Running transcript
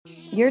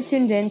You're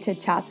tuned in to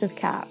Chats with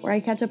Kat, where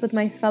I catch up with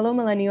my fellow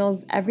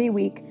millennials every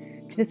week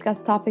to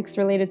discuss topics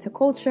related to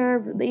culture,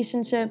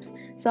 relationships,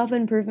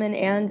 self-improvement,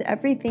 and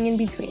everything in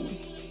between.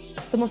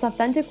 The most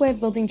authentic way of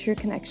building true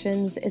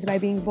connections is by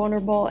being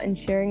vulnerable and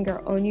sharing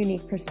your own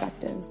unique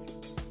perspectives.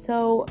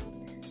 So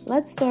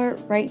let's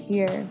start right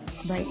here,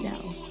 right now.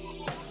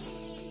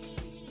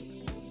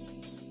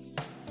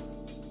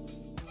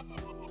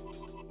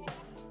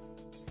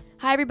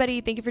 Hi, everybody.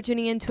 Thank you for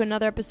tuning in to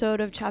another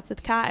episode of Chats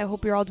with Kat. I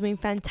hope you're all doing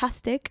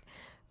fantastic.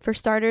 For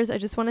starters, I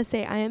just want to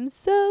say I am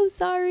so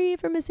sorry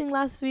for missing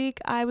last week.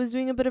 I was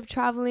doing a bit of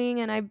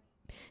traveling and I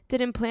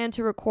didn't plan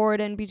to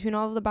record. And between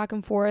all of the back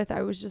and forth,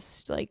 I was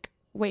just like,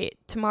 wait,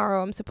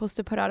 tomorrow I'm supposed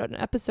to put out an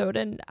episode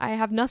and I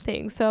have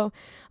nothing. So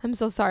I'm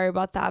so sorry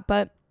about that.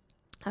 But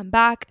I'm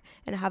back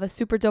and I have a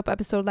super dope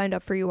episode lined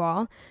up for you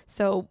all.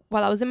 So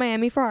while I was in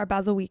Miami for our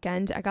Basel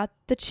weekend, I got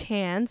the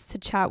chance to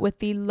chat with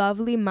the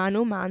lovely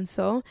Manu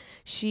Manso.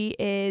 She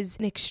is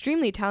an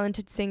extremely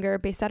talented singer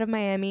based out of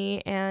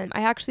Miami, and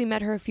I actually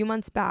met her a few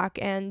months back.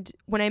 And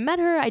when I met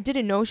her, I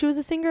didn't know she was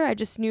a singer. I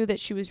just knew that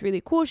she was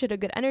really cool. She had a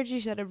good energy.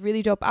 She had a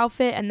really dope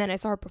outfit. And then I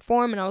saw her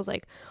perform and I was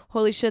like,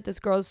 holy shit, this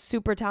girl's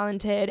super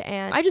talented.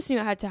 And I just knew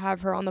I had to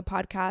have her on the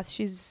podcast.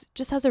 She's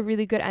just has a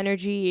really good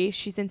energy.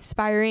 She's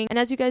inspiring. And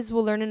as you guys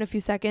will learn in a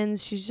few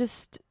seconds, she's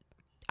just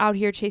out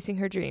here chasing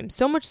her dreams.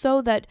 So much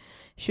so that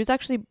she was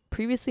actually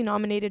previously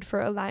nominated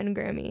for a Latin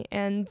Grammy.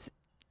 And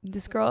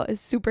this girl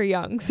is super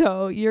young,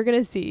 so you're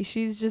gonna see.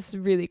 She's just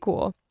really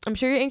cool. I'm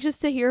sure you're anxious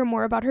to hear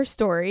more about her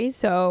story,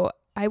 so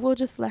I will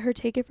just let her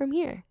take it from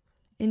here.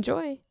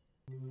 Enjoy.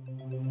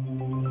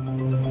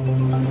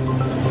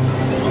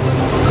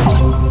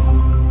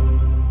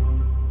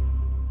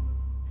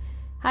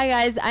 Hi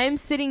guys, I'm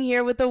sitting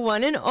here with the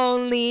one and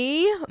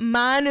only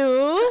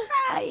Manu.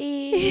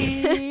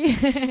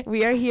 Hi.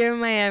 We are here in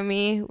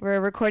Miami. We're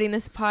recording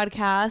this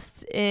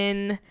podcast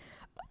in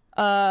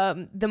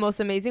the most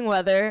amazing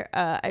weather.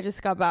 I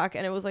just got back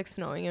and it was like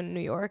snowing in New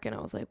York and I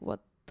was like,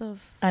 what the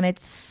And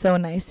it's so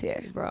nice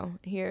here. Bro,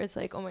 here it's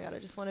like, oh my God, I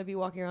just want to be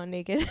walking around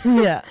naked.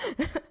 Yeah.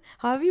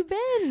 How have you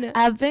been?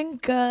 I've been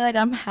good.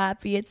 I'm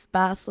happy. It's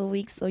Basel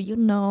week, so you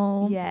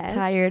know. Yes.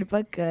 Tired,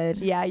 but good.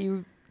 Yeah,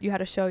 you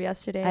had a show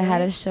yesterday. I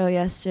had a show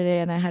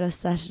yesterday and I had a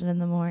session in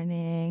the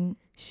morning.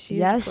 She's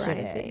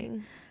yesterday.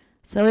 grinding.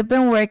 So we've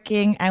been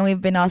working and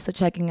we've been also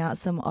checking out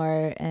some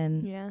art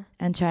and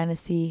trying to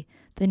see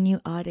the new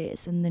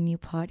artists and the new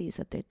parties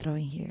that they're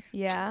throwing here.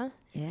 Yeah.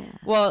 Yeah.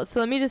 Well, so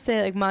let me just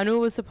say, like, Manu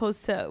was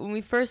supposed to, when we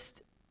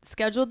first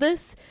scheduled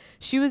this,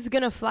 she was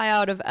gonna fly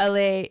out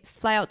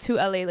to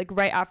LA like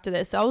right after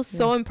this. So I was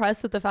so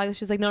impressed with the fact that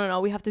she was like,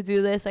 no, we have to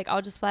do this, like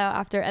I'll just fly out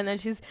after. And then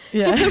she pushed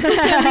it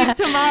to leave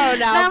tomorrow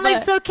now. And I'm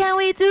like, so can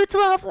we do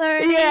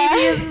 12:30?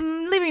 Yeah.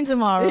 Leaving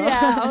tomorrow.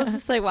 Yeah, I was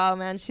just like, wow,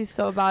 man, she's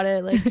so about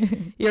it. Like,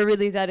 you're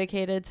really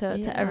dedicated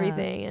to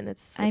everything, and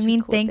it's such a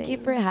cool thank you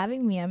for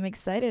having me. I'm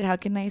excited. How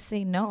can I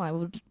say no?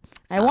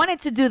 I wanted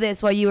to do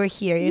this while you were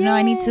here. You know,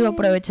 I need to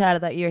aprovechar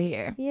that you're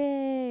here.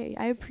 Yay,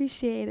 I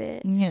appreciate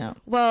it. Yeah.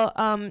 Well,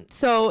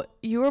 so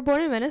you were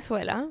born in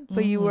Venezuela,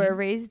 but you were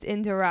raised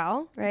in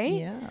Doral, right?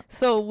 Yeah.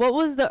 So what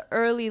was the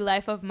early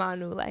life of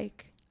Manu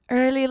like?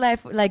 Early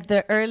life, like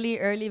the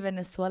early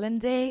Venezuelan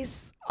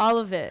days. All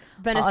of it.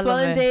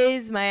 Venezuelan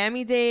days,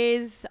 Miami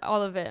days,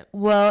 all of it.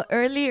 Well,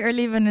 early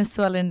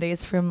Venezuelan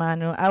days for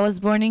Manu. I was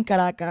born in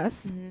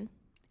Caracas.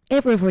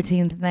 April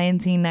 14th,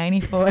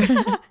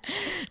 1994.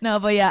 No,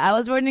 but yeah, I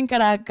was born in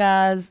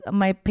Caracas.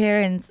 My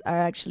parents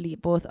are actually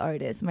both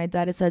artists. My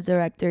dad is a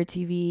director,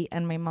 TV,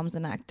 and my mom's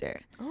an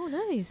actor. Oh,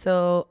 nice.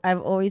 So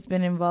I've always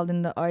been involved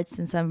in the arts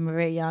since I'm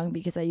very young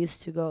because I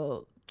used to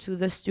go to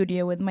the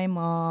studio with my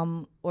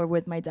mom or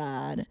with my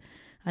dad.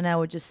 And I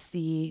would just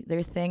see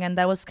their thing. And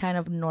that was kind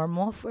of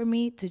normal for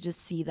me to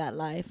just see that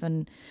life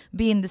and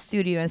be in the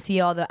studio and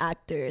see all the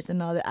actors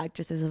and all the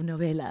actresses of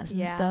novelas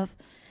and stuff.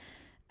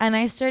 And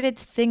I started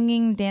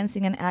singing,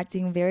 dancing, and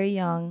acting very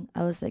young.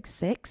 I was like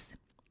 6.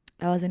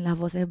 I was in Las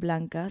Voces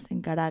Blancas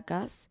in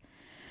Caracas.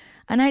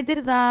 And I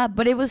did that,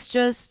 but it was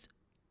just,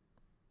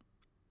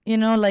 you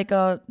know,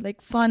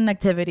 like fun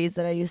activities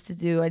that I used to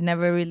do. I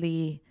never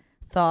really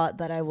thought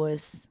that I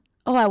was,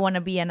 I want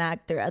to be an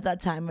actor at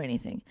that time or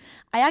anything.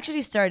 I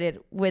actually started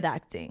with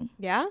acting.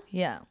 Yeah?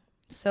 Yeah.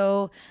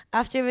 So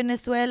after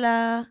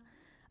Venezuela,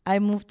 I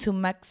moved to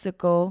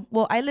Mexico.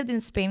 Well, I lived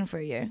in Spain for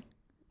a year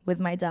with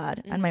my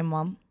dad and my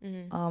mom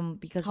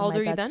because How of old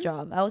my are dad's you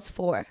then? job. I was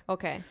 4.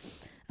 Okay.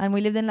 And we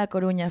lived in La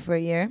Coruña for a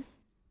year.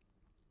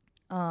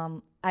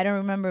 I don't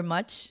remember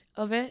much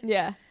of it.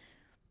 Yeah.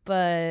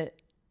 But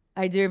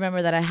I do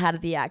remember that I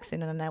had the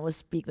accent and I would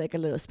speak like a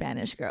little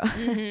Spanish girl.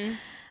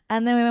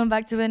 And then we went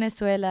back to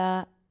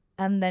Venezuela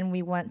and then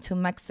we went to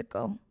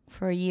Mexico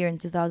for a year in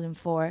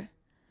 2004.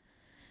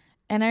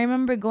 And I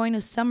remember going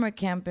to summer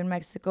camp in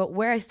Mexico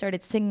where I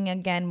started singing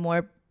again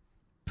more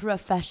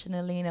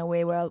professionally in a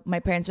way where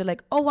my parents were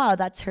like, oh, wow,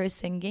 that's her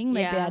singing.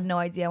 Like, they had no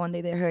idea one day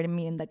they heard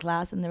me in the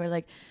class and they were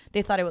like,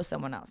 they thought it was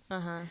someone else.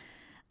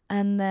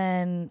 And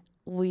then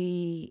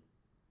we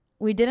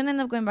didn't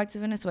end up going back to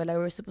Venezuela. We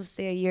were supposed to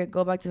stay a year,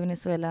 go back to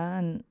Venezuela.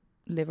 And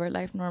live our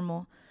life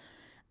normal.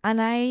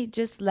 And I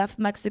just left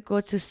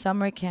Mexico to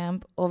summer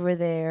camp over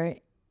there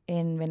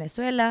in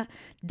Venezuela.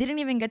 Didn't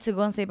even get to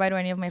go and say bye to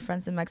any of my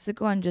friends in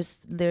Mexico, and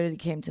just literally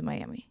came to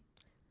Miami.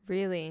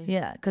 Really?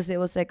 Yeah, because it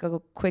was like a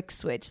quick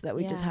switch that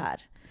we just Yeah.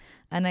 had.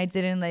 And I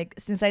didn't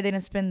since I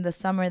didn't spend the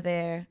summer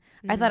there,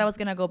 I thought I was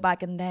going to go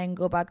back and then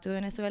go back to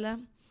Venezuela.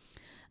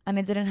 And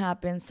it didn't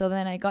happen. So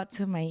then I got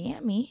to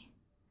Miami,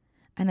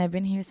 and I've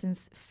been here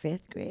since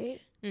 5th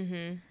grade.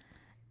 Mm-hmm.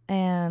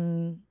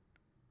 And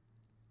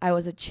I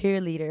was a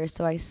cheerleader,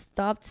 so I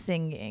stopped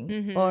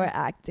singing or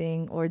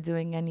acting or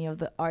doing any of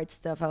the art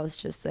stuff. I was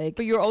just like,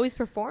 But you're always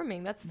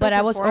performing. That's but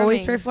I was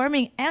always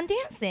performing and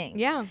dancing.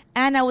 Yeah.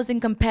 And I was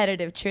in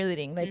competitive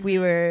cheerleading. Like we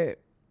were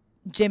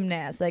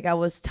gymnasts. Like I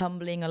was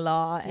tumbling a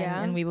lot,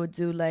 and we would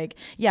do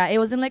it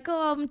wasn't like,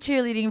 oh, I'm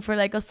cheerleading for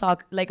like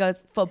a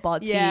football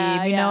team.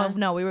 Yeah, you know, yeah.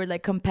 no, we were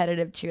like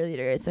competitive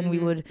cheerleaders, and we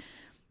would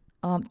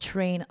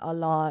train a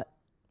lot.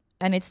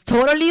 And it's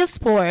totally a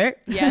sport.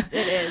 Yes,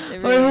 it is. It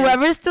For really is.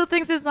 whoever still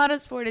thinks it's not a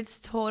sport, it's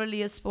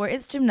totally a sport.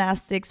 It's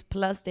gymnastics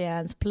plus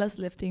dance plus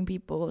lifting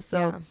people. So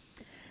Yeah.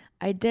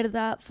 I did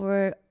that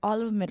for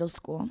all of middle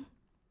school.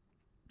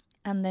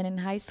 And then in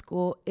high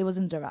school, it was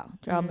in Doral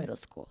Middle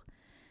School.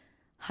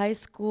 High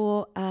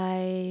school,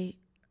 I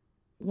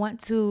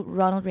went to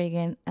Ronald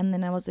Reagan, and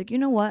then I was like, you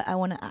know what? I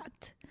want to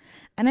act.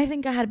 And I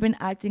think I had been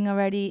acting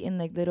already in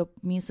like little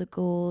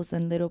musicals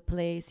and little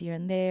plays here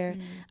and there.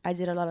 I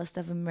did a lot of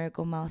stuff in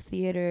Miracle Mouth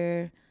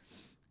Theater.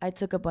 I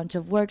took a bunch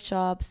of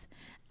workshops.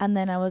 And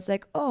then I was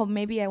like, oh,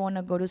 maybe I want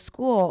to go to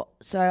school.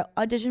 So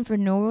I auditioned for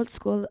New World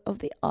School of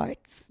the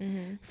Arts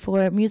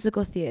for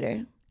musical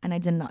theater. And I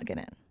did not get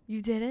in.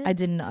 You didn't? I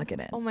did not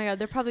get in. Oh my God.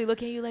 They're probably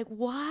looking at you like,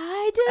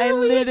 why did I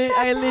we literally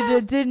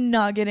accept did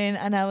not get in.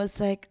 And I was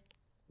like,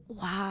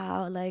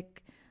 wow,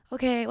 like,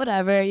 okay,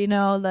 whatever, you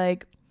know,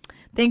 like,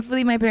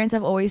 thankfully my parents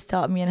have always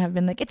taught me and have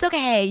been like, it's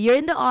okay, you're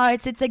in the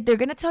arts. It's like, they're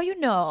going to tell you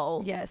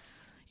no.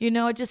 Yes. You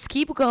know, just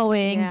keep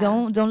going. Yeah.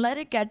 Don't let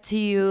it get to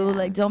you. Yeah.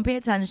 Like, don't pay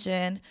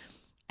attention.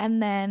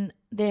 And then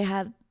they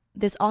had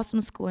this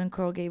awesome school in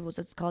Coral Gables.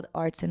 It's called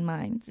Arts and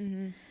Minds.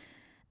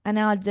 And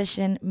I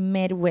auditioned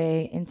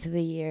midway into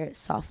the year,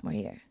 sophomore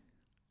year,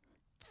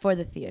 for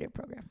the theater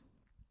program.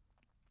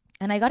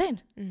 And I got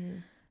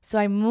in. So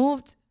I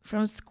moved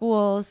from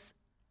schools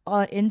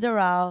in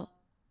Doral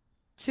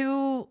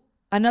to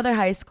another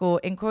high school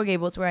in Coral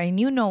Gables where I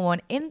knew no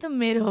one in the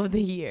middle of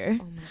the year.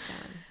 Oh my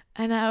God.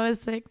 And I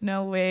was like,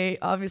 no way.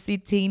 Obviously,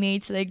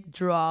 teenage like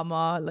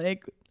drama.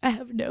 Like, I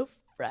have no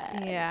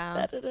friends. Yeah.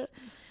 Da, da, da.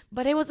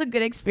 But it was a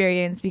good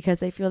experience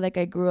because I feel like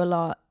I grew a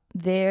lot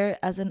there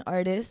as an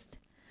artist.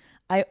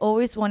 I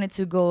always wanted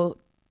to go.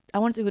 I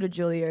wanted to go to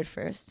Juilliard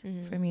first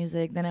for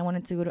music. Then I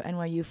wanted to go to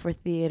NYU for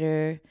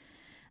theater.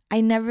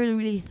 I never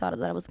really thought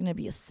that I was going to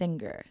be a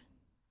singer.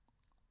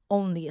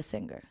 Only a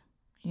singer.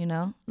 You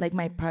know? Like,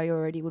 my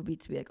priority would be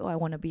to be like, oh, I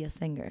want to be a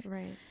singer.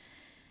 Right.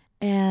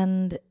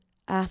 And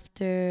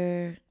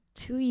after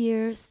 2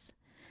 years,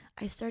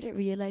 I started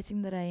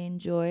realizing that I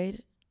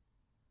enjoyed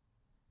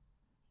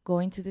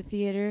going to the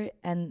theater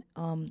and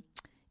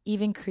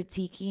even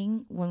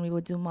critiquing when we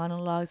would do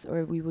monologues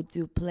or we would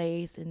do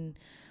plays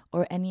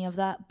or any of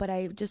that. But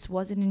I just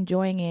wasn't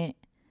enjoying it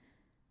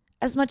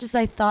as much as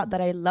I thought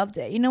that I loved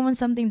it. You know, when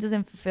something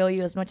doesn't fulfill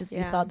you as much as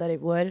you thought that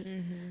it would.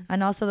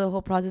 And also the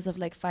whole process of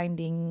like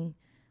finding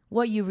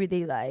what you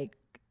really like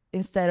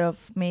instead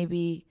of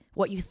maybe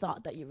what you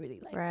thought that you really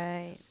liked.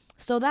 Right.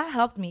 So that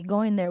helped me.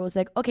 Going there was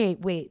like, okay,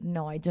 wait,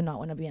 no, I do not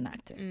want to be an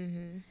actor.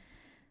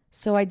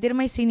 So I did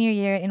my senior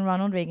year in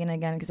Ronald Reagan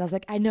again because I was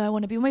like, I know I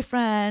want to be with my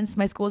friends.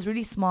 My school is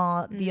really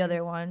small, the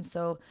other one.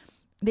 So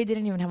they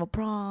didn't even have a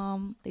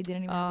prom. They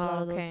didn't even have a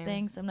lot of those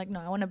things. I'm like, no,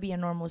 I want to be a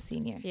normal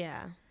senior.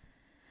 Yeah.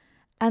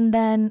 And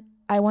then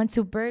I went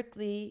to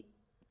Berklee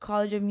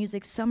College of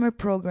Music summer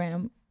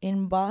program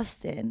in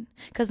Boston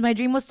because my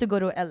dream was to go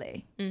to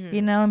LA,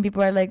 you know, and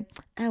people are like,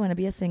 I want to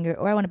be a singer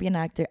or I want to be an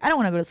actor. I don't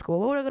want to go to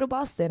school. I want to go to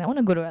Boston. I want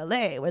to go to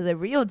LA where the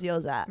real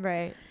deal's at.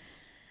 Right.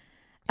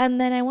 And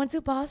then I went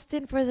to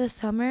Boston for the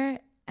summer,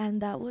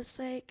 and that was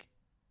like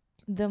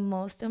the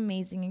most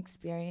amazing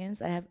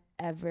experience I have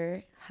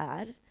ever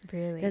had.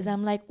 Really? Because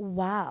I'm like,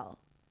 wow,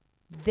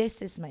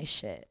 this is my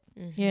shit.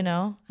 You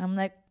know? I'm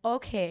like,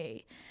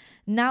 okay,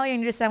 now I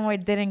understand why I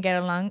didn't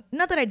get along.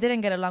 Not that I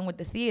didn't get along with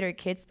the theater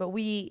kids, but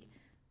we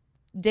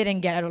didn't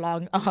get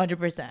along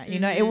 100%. You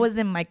know, it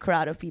wasn't my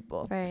crowd of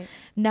people. Right.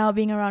 Now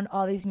being around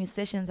all these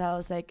musicians, I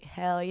was like,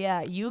 hell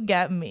yeah, you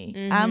get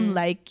me. I'm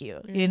like you,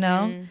 you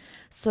know?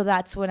 So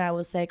that's when I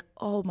was like,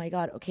 oh my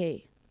God,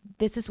 okay,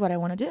 this is what I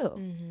want to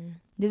do.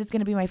 This is going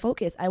to be my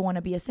focus. I want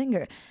to be a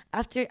singer.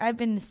 After I've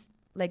been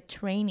like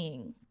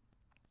training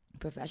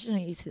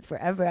professionally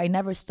forever. I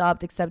never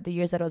stopped except the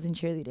years that I was in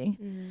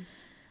cheerleading.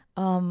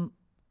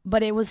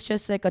 But it was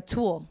just like a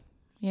tool,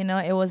 you know?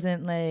 It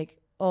wasn't like,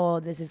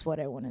 oh, this is what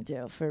I want to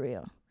do for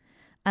real.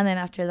 And then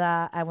after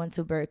that, I went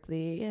to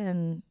Berklee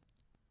and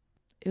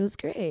it was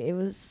great. It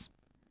was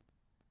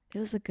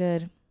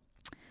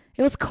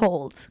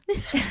cold.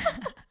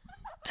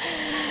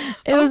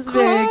 It was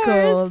very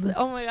cold.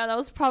 Oh my God, that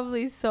was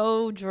probably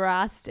so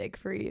drastic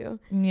for you.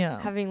 Yeah.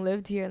 Having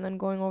lived here and then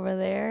going over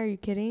there. Are you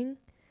kidding?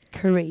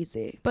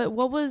 Crazy. But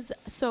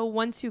so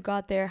once you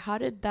got there, how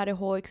did that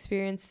whole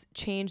experience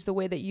change the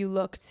way that you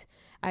looked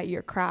at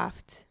your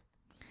craft?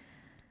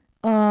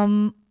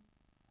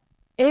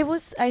 It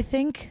was, I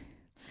think,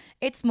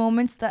 it's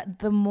moments that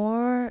the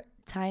more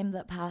time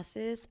that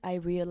passes, I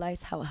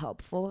realize how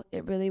helpful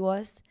it really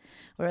was.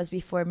 Whereas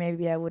before,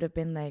 maybe I would have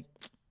been like,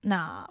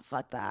 nah,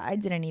 fuck that. I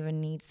didn't even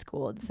need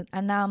school.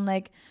 And now I'm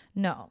like,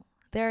 no,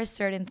 there are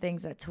certain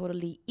things that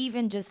totally,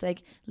 even just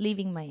like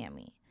leaving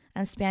Miami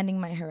and expanding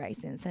my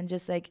horizons and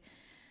just like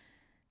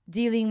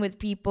dealing with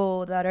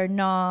people that are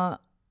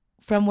not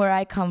from where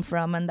I come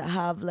from and that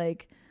have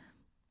like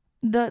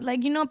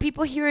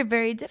people here are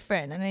very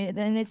different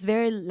and it's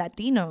very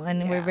Latino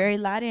and we're very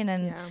Latin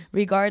and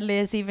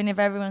regardless, even if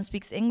everyone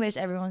speaks English,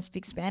 everyone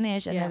speaks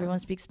Spanish and everyone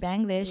speaks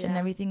Spanglish and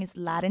everything is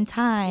Latin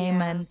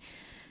time. And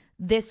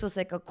this was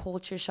like a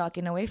culture shock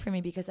in a way for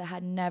me because I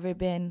had never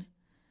been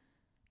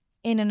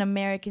in an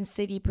American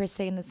city per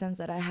se, in the sense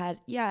that I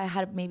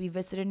had maybe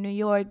visited New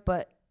York,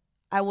 but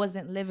I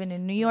wasn't living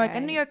in New York.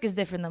 And New York is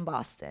different than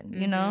Boston,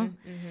 you know?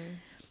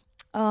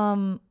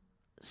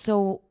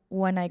 So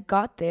when I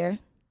got there,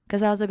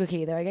 because I was like,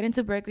 okay, either I get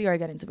into Berkeley or I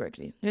get into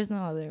Berkeley. There's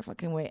no other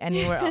fucking way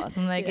anywhere else.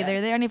 I'm like, either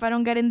there, and if I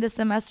don't get in this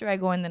semester, I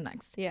go in the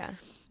next. Yeah.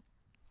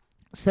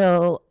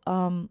 So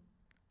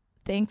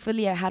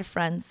thankfully, I had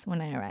friends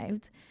when I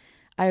arrived.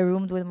 I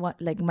roomed with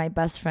my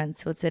best friend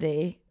till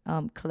today,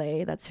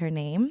 Clay, that's her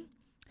name.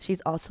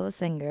 She's also a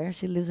singer.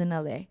 She lives in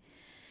LA.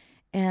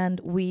 And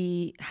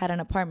we had an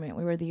apartment.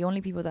 We were the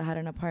only people that had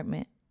an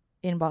apartment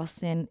in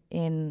Boston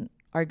in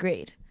our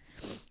grade.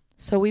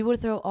 So we would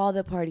throw all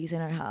the parties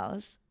in our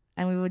house.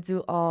 And we would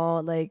do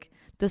all like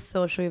the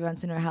social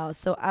events in our house.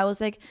 So I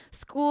was like,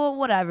 school,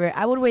 whatever.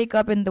 I would wake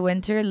up in the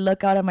winter,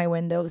 look out of my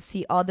window,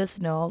 see all the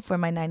snow for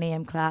my 9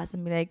 a.m. class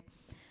and be like,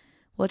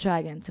 we'll try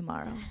again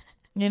tomorrow.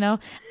 You know,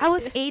 I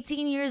was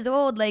 18 years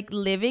old, like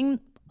living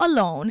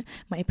alone.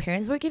 My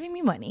parents were giving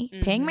me money,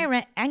 paying my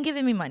rent and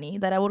giving me money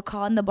that I would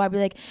call in the bar, be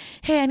like,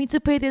 hey, I need to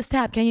pay this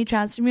tab. Can you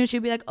transfer me? And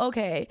she'd be like,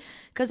 okay.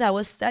 Because I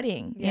was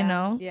studying, you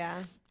know?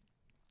 Yeah.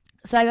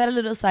 So I got a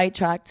little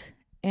sidetracked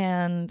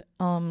and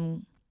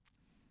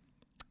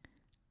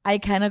I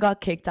kind of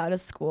got kicked out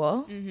of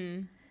school.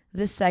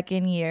 The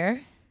second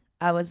year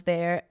I was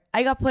there,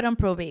 I got put on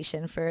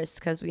probation first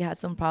because we had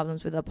some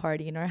problems with a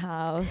party in our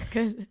house.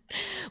 Because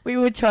we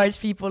would charge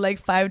people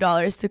like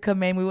 $5 to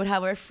come in. We would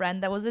have our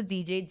friend that was a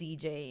DJ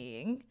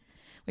DJing.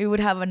 We would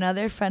have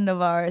another friend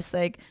of ours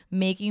like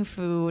making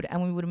food,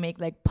 and we would make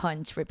like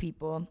punch for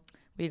people.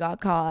 We got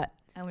caught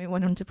and we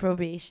went into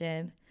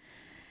probation.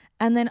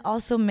 And then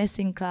also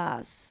missing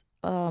class.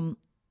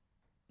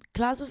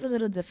 Class was a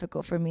little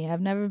difficult for me. I've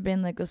never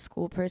been like a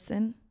school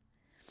person.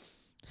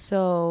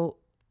 So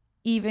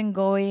even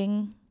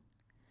going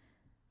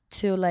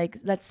to like,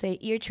 let's say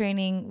ear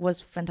training was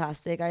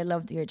fantastic. I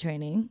loved ear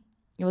training.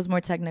 It was more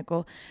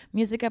technical.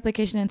 Music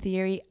application and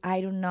theory,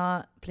 I do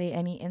not play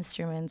any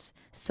instruments.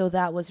 So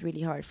that was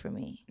really hard for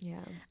me.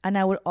 Yeah. And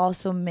I would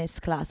also miss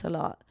class a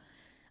lot.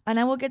 And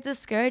I would get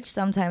discouraged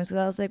sometimes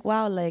because I was like,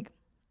 wow, like,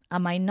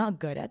 am I not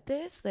good at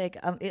this? Like,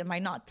 am I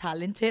not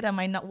talented?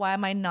 Why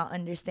am I not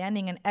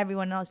understanding? And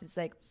everyone else is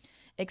like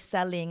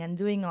excelling and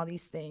doing all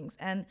these things.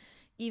 And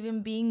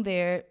even being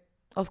there,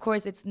 of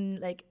course, it's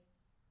like,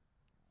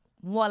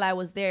 while I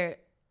was there,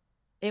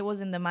 it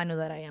wasn't the Manu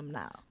that I am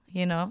now,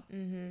 you know?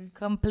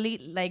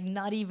 Complete, like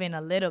not even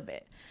a little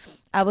bit.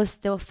 I was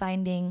still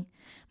finding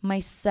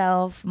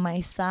myself,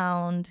 my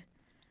sound,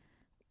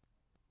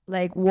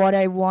 like what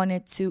I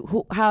wanted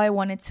to, how I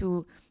wanted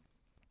to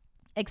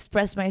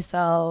express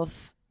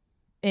myself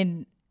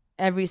in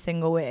every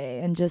single way.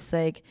 And just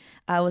like,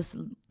 I was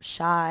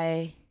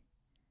shy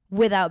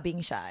without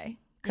being shy.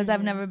 Because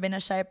I've never been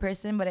a shy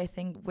person, but I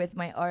think with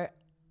my art,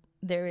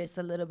 there is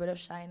a little bit of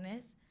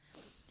shyness.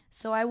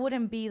 So I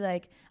wouldn't be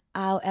like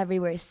out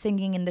everywhere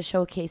singing in the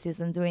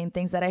showcases and doing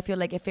things that I feel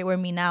like if it were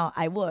me now,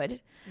 I would.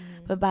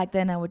 But back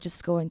then I would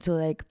just go into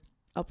like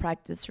a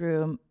practice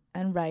room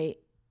and write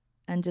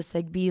and just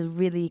like be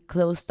really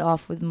closed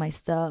off with my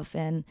stuff.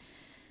 And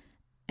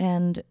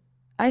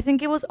I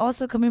think it was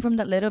also coming from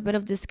that little bit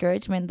of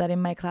discouragement that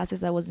in my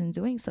classes I wasn't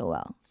doing so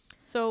well.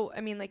 So, I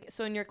mean, like,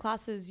 so in your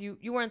classes, you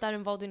weren't that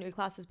involved in your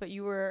classes, but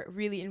you were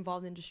really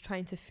involved in just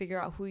trying to figure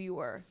out who you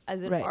were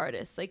as an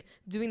artist, like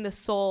doing the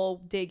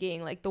soul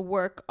digging, like the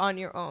work on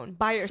your own,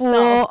 by yourself.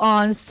 Full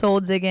on soul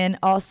digging.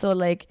 Also,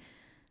 like,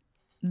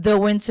 the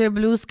Winter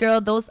Blues,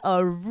 girl, those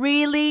are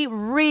really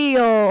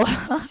real.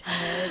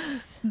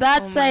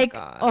 That's Oh my like,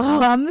 God.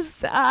 oh, I'm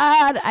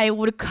sad. I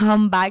would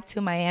come back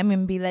to Miami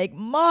and be like,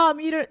 Mom,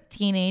 you don't,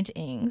 teenage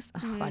angst,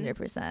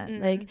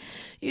 100%. Like,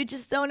 you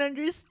just don't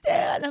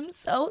understand. I'm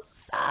so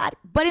sad.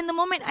 But in the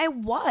moment, I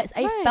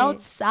Right. felt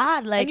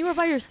sad. Like, And you were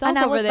by yourself and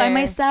I over was there. by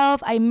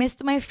myself. I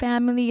missed my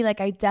family. Like,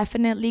 I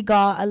definitely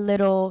got a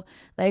little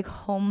like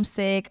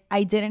homesick.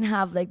 I didn't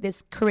have like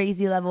this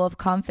crazy level of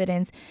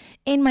confidence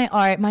in my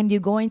art. Mind you,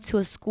 going to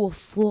a school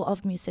full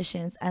of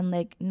musicians, and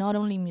like not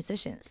only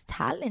musicians,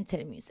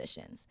 talented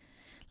musicians,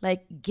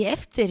 like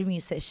gifted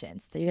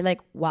musicians. So you're like,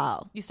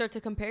 wow. You start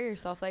to compare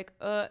yourself like,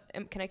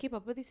 can I keep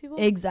up with these people?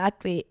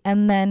 Exactly.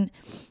 And then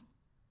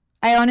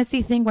I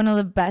honestly think one of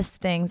the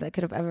best things that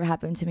could have ever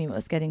happened to me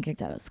was getting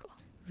kicked out of school.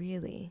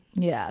 Really?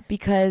 Yeah,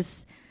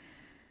 because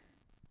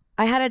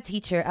I had a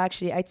teacher,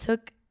 actually. I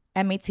took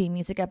MAT,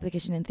 Music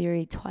Application and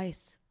Theory,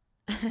 twice.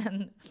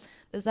 And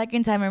the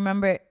second time, I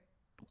remember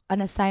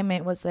an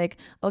assignment was like,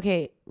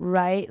 okay,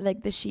 write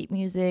like the sheet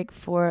music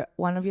for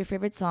one of your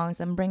favorite songs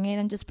and bring it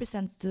and just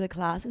present it to the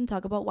class and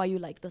talk about why you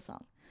like the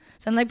song.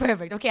 So I'm like,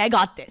 perfect. Okay, I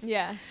got this.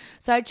 Yeah.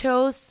 So I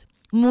chose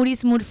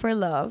Moody's Mood for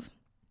Love,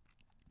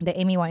 the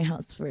Amy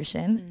Winehouse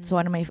version. It's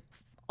one of my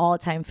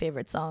all-time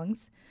favorite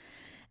songs.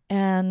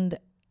 And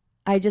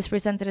I just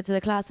presented it to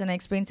the class and I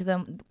explained to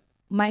them,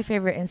 my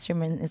favorite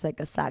instrument is like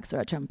a sax or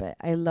a trumpet.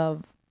 I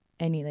love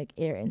any like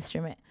air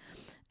instrument.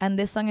 And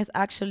this song is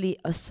actually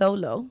a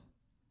solo.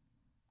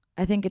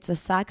 I think it's a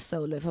sax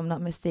solo, if I'm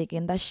not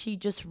mistaken, that she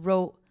just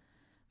wrote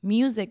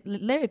music,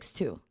 lyrics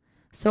to.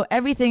 So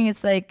everything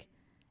is like,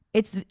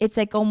 it's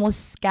like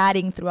almost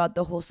scatting throughout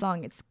the whole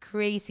song. It's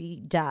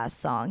crazy jazz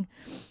song.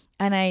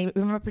 And I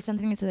remember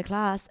presenting it to the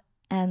class,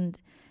 and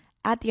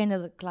at the end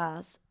of the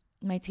class,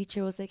 my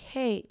teacher was like,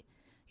 hey,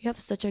 you have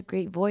such a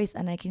great voice,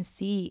 and I can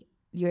see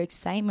your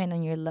excitement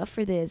and your love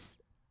for this,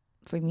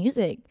 for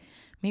music.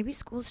 Maybe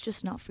school's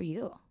just not for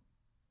you.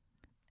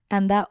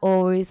 And that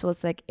always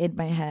was like in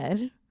my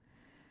head.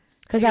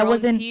 Because I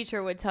wasn't,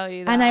 teacher would tell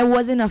you that. and I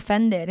wasn't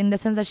offended in the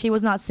sense that she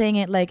was not saying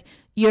it like,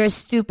 you're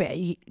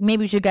stupid,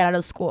 maybe you should get out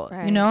of school.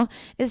 Right. You know,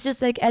 it's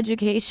just like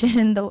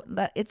education, though,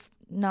 that it's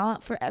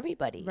not for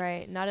everybody.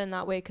 Right, not in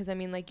that way, because I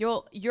mean, like,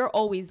 you're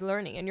always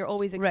learning and you're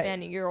always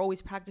expanding. You're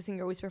always practicing,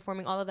 you're always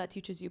performing. All of that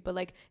teaches you, but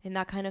like in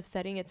that kind of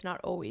setting, it's not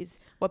always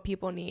what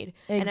people need.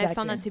 And I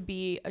found that to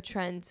be a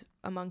trend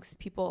amongst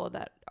people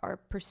that are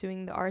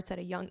pursuing the arts at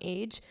a young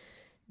age.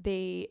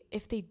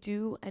 If they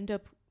do end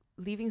up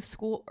leaving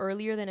school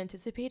earlier than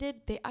anticipated,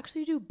 they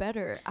actually do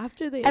better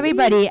after they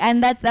Everybody leave.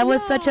 And that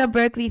was such a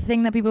Berkeley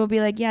thing, that people will be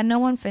like, yeah, no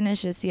one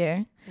finishes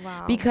here.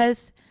 Wow.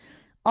 Because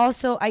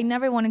also I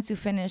never wanted to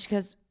finish,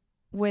 because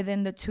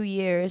within the 2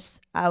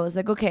 years I was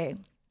like, okay,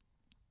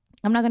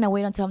 I'm not gonna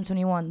wait until I'm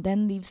 21,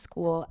 then leave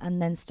school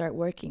and then start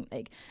working.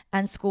 Like,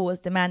 and school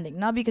was demanding,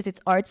 not because it's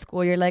art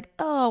school, you're like,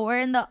 oh, we're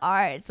in the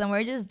arts and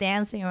we're just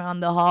dancing around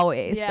the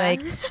hallways. Yeah.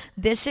 Like,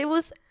 this shit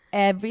was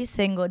every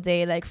single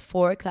day, like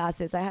 4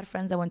 classes. I had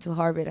friends that went to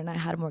Harvard and I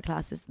had more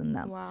classes than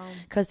them. Wow.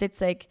 Because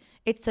it's like,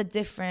 it's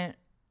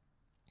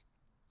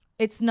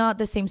not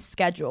the same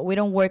schedule. We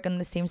don't work on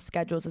the same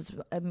schedules as,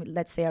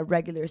 let's say, a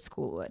regular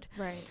school would.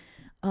 Right.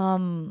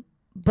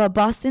 But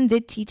Boston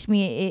did teach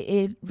me,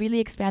 it really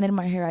expanded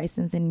my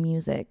horizons in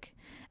music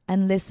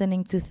and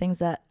listening to things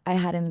that I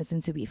hadn't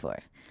listened to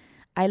before.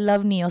 I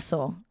love neo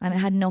soul, and I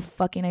had no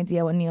fucking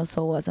idea what neo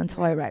soul was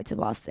until I arrived to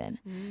Boston.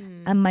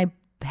 And my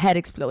head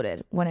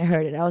exploded when I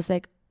heard it. I was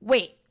like,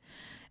 wait,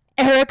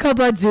 Erykah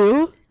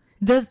Badu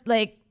does,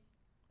 like,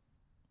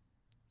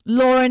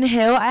 Lauryn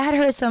Hill. I had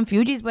heard some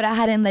Fugees, but I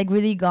hadn't like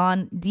really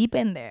gone deep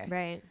in there.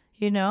 Right.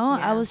 You know,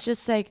 Yeah. I was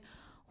just like,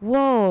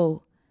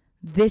 whoa,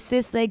 this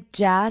is like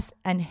jazz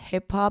and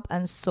hip hop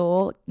and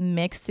soul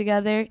mixed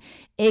together,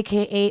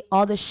 aka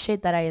all the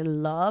shit that I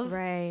love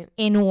Right.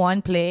 in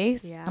one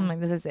place. Yeah. I'm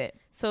like, this is it.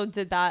 So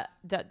did that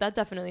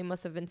definitely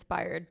must have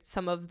inspired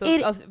some of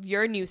of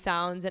your new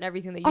sounds and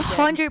everything that you did.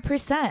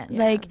 100%. Yeah.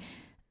 Like,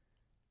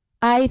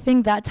 I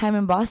think that time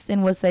in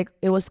Boston was like,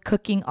 it was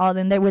cooking all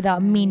in there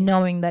without me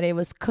knowing that it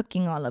was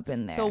cooking all up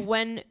in there. So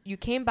when you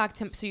came back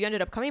so you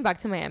ended up coming back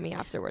to Miami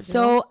afterwards.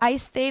 So I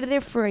stayed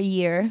there for a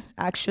year,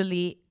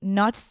 actually,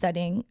 not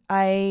studying.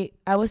 I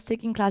was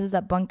taking classes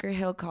at Bunker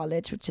Hill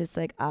College, which is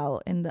like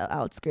out in the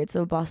outskirts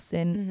of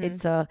Boston.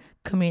 It's a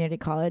community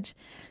college.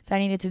 So I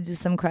needed to do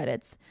some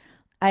credits.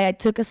 I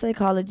took a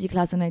psychology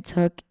class and I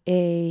took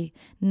a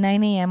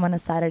 9 a.m. on a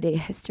Saturday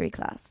history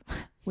class,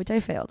 which I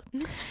failed.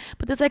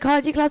 But the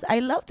psychology class,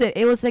 I loved it.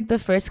 It was like the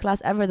first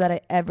class ever that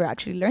I ever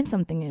actually learned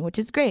something in, which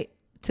is great.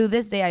 To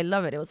this day, I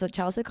love it. It was a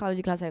child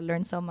psychology class. I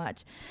learned so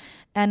much.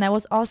 And I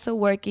was also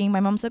working. My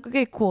mom's like,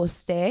 okay, cool,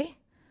 stay.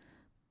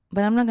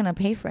 But I'm not going to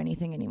pay for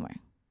anything anymore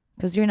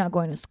because you're not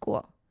going to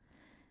school.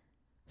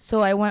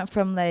 So I went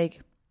from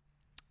like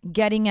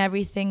getting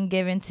everything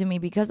given to me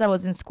because I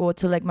was in school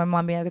to like my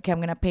mom being like, okay, I'm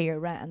going to pay your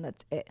rent and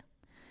that's it.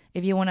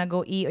 If you want to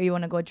go eat or you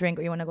want to go drink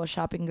or you want to go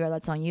shopping, girl,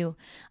 that's on you.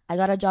 I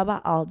got a job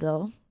at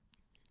Aldo.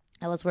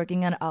 I was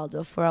working at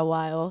Aldo for a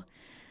while.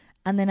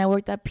 And then I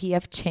worked at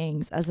PF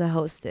Chang's as a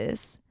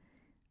hostess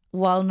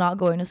while not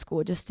going to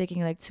school, just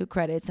taking like 2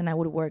 credits. And I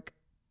would work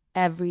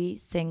every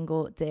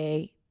single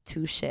day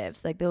 2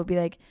 shifts. Like they'll be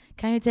like,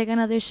 can you take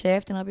another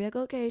shift? And I'll be like,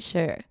 okay,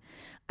 sure.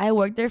 I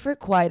worked there for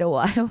quite a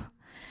while.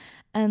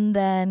 And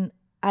then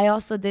I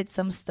also did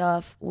some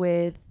stuff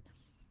with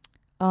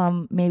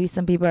maybe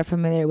some people are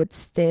familiar with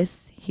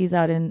Stis. He's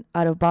out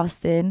of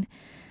Boston.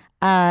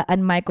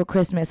 And Michael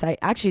Christmas. I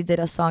actually did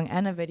a song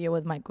and a video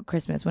with Michael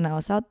Christmas when I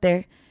was out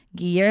there.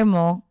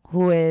 Guillermo,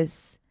 who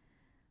is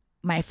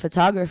my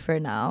photographer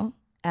now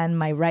and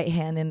my right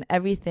hand and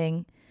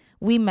everything,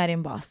 we met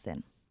in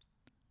Boston.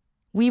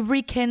 We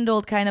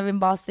rekindled kind of in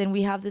Boston.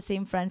 We have the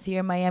same friends here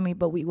in Miami,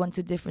 but we went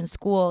to different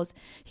schools.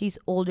 He's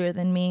older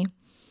than me.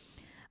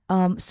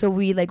 So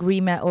we like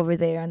re-met over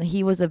there, and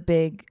he was a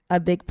big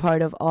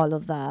part of all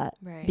of that.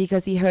 Right.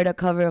 Because he heard a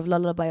cover of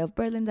Lullaby of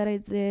Berlin that I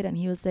did, and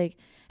he was like,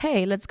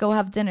 hey, let's go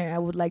have dinner. I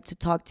would like to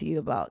talk to you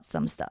about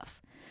some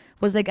stuff.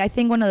 Was like, I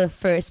think one of the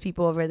first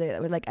people over there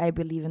that were like, I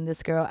believe in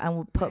this girl, and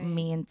would put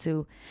me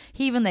into,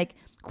 he even like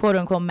quote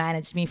unquote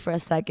managed me for a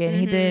second.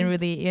 He didn't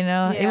really,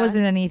 it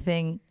wasn't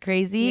anything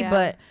crazy,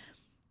 but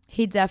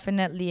he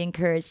definitely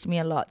encouraged me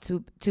a lot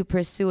to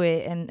pursue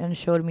it and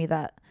showed me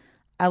that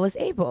I was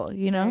able,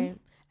 Right.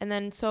 And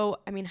then, so,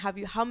 I mean,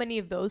 how many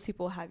of those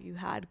people have you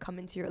had come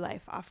into your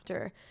life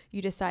after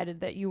you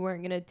decided that you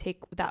weren't going to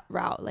take that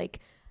route? Like,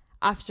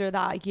 after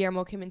that,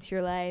 Guillermo came into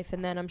your life,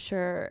 and then I'm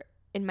sure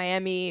in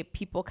Miami,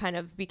 people kind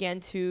of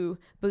began to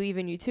believe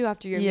in you too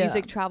after your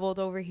music traveled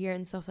over here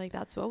and stuff like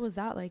that. So what was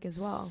that like as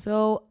well?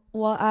 So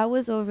while I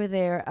was over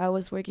there, I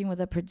was working with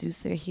a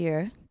producer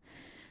here.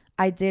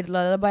 I did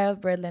Lullaby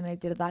of Berlin. I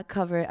did that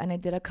cover, and I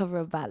did a cover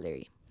of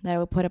Valerie that I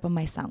would put up on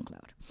my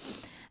SoundCloud.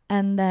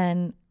 And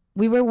then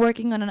we were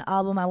working on an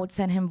album. I would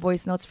send him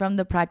voice notes from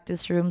the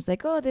practice rooms,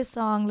 like, oh, this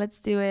song, let's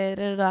do it.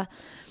 Da, da, da.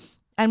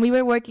 And we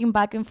were working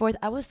back and forth.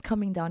 I was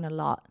coming down a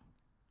lot.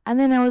 And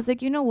then I was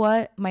like, you know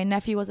what? My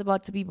nephew was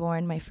about to be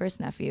born, my first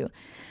nephew.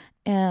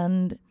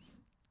 And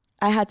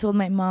I had told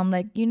my mom,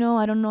 like,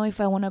 I don't know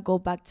if I want to go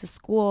back to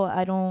school.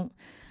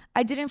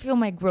 I didn't feel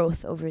my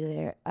growth over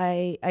there.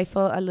 I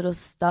felt a little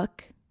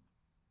stuck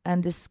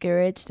and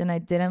discouraged, and I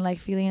didn't like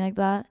feeling like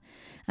that.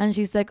 And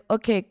she's like,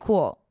 okay,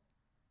 cool.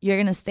 You're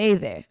going to stay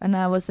there. And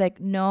I was like,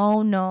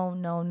 no.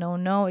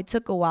 It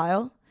took a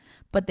while,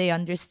 but they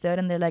understood,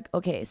 and they're like,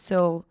 okay,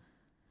 so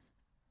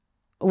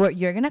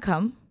you're going to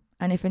come.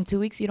 And if in 2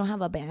 weeks you don't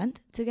have a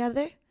band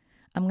together,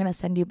 I'm going to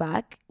send you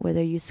back,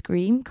 whether you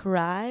scream,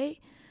 cry,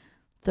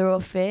 throw a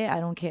fit, I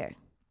don't care.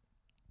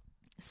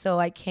 So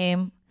I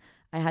came.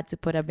 I had to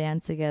put a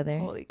band together.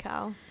 Holy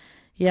cow.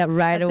 Yeah,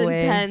 That's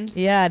away. Intense.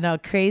 Yeah, no,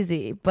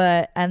 crazy.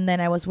 And then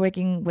I was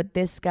working with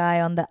this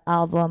guy on the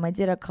album. I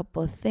did a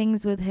couple of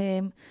things with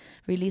him.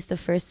 Released the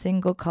first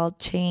single called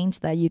Change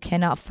that you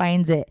cannot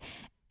find it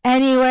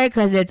anywhere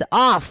because it's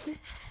off.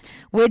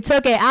 We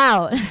took it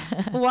out.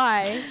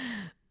 Why?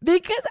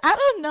 Because I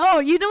don't know.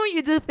 When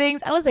you do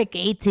things. I was like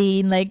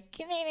 18. Like,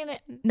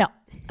 no.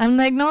 I'm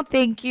like, no,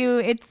 thank you.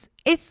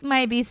 It's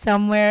might be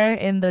somewhere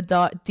in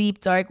the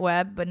deep dark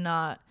web, but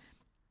not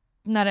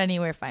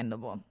anywhere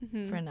findable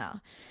for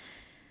now.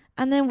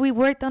 And then we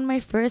worked on my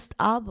first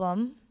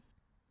album.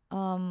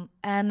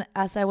 And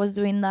as I was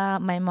doing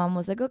that, my mom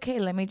was like, okay,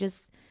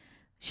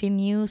 she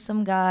knew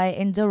some guy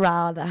in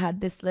Doral that had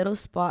this little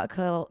spot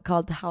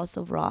called the House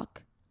of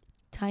Rock.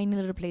 Tiny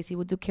little place. He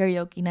would do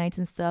karaoke nights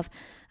and stuff.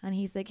 And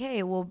he's like,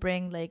 hey, we'll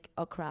bring like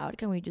a crowd.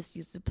 Can we just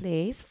use the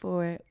place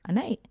for a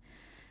night?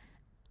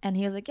 And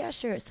he was like, yeah,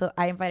 sure. So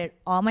I invited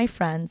all my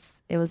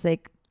friends. It was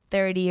like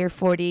 30 or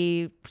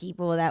 40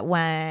 people that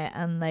went,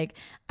 and like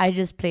I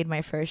just played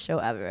my first show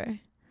ever.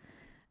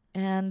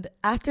 And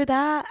after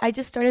that, I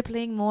just started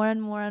playing more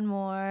and more and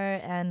more,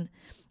 and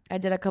I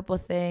did a couple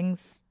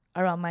things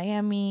around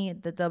Miami,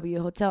 the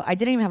W Hotel. I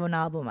didn't even have an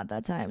album at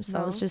that time, so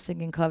I was just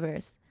singing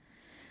covers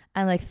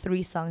and like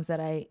 3 songs that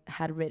I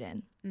had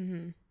written.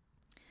 And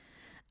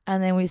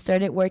then we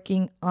started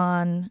working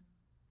on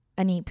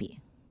an EP,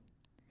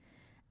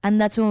 and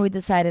that's when we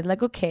decided,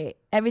 like, okay,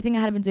 everything I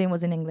had been doing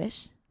was in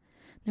English.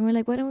 Then we're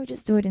like, why don't we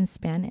just do it in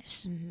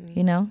Spanish,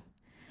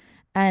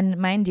 And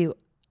mind you,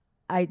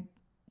 I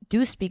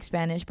do speak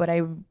Spanish, but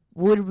I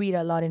would read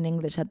a lot in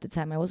English at the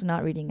time. I was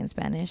not reading in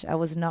Spanish. I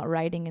was not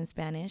writing in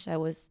Spanish.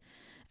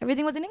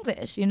 Everything was in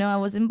English. I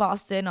was in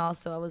Boston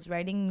also. I was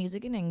writing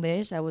music in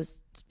English. I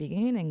was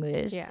speaking in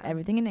English,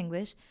 everything in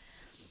English.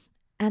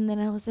 And then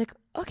I was like,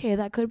 okay,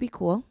 that could be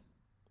cool.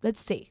 Let's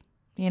see,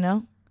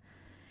 And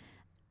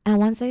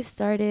once I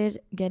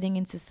started getting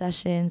into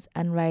sessions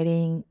and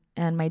writing,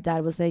 and my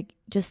dad was like,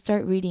 just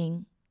start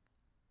reading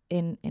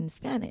in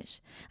Spanish.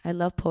 I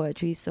love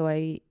poetry, so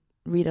I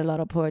read a lot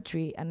of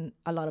poetry, and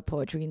a lot of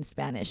poetry in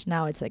Spanish.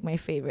 Now it's like my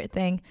favorite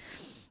thing.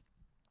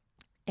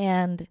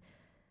 And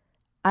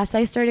as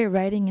I started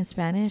writing in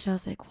Spanish, I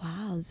was like,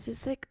 wow, this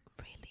is like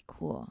really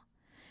cool.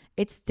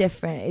 It's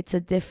different. It's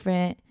a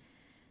different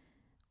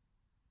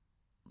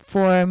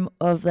form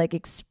of like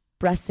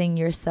expressing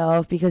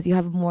yourself because you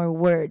have more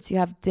words. You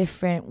have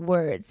different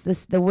words.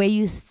 The way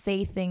you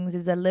say things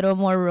is a little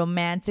more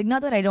romantic.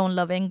 Not that I don't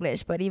love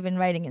English, but even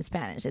writing in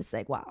Spanish, it's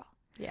like, wow,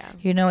 Yeah.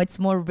 You know, it's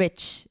more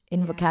rich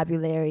in Yeah.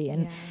 vocabulary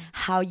and Yeah.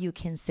 how you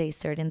can say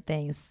certain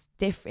things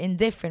in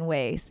different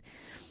ways.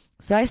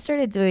 So I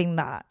started doing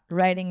that,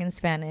 writing in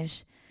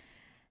Spanish.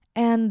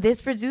 And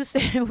this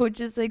producer would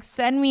just like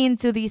send me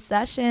into these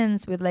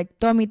sessions with like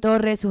Tommy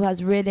Torres, who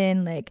has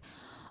written like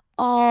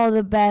all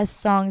the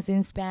best songs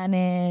in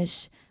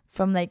Spanish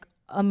from like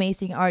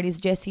amazing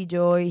artists. Jesse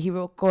Joy, he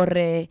wrote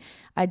Corre.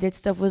 I did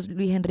stuff with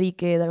Luis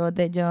Enrique that wrote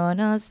the Yo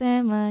no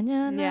sé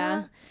mañana.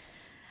 Yeah.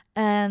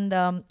 And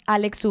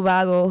Alex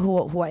Ubago,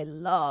 who I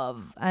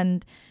love.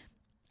 And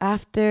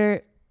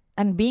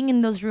being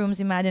in those rooms,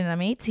 imagine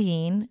I'm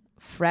 18,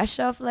 fresh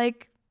off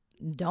like,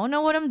 don't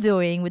know what I'm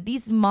doing with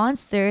these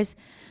monsters,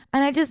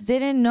 and I just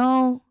didn't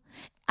know.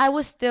 I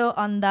was still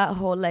on that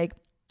whole like,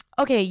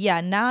 okay,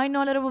 yeah, now I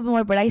know a little bit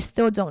more, but I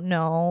still don't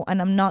know,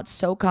 and I'm not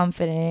so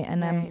confident,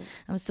 and Right.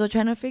 I'm still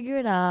trying to figure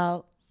it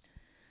out.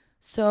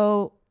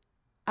 So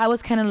I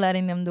was kind of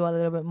letting them do a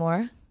little bit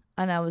more,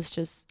 and I was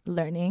just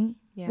learning,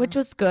 Yeah. which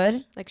was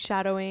good. Like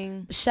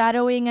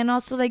shadowing. And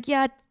also like,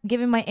 yeah,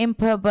 giving my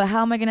input, but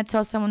how am I going to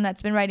tell someone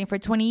that's been writing for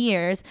 20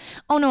 years,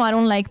 oh no, I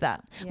don't like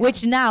that. Yeah.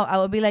 Which now I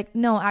would be like,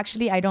 no,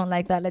 actually I don't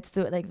like that, let's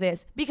do it like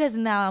this, because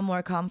now I'm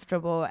more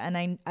comfortable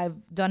and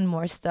I've done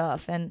more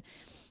stuff, and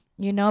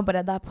you know, but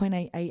at that point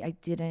I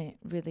didn't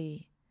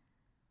really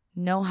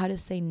know how to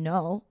say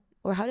no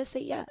or how to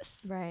say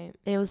yes. Right.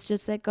 It was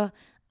just like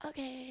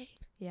okay,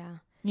 Yeah.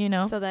 you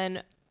know. So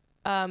then,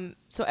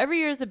 so every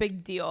year is a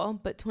big deal,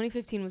 but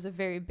 2015 was a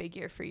very big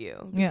year for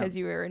you because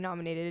you were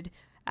nominated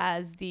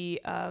as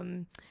the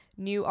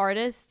new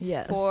artist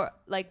Yes. for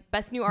like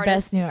best new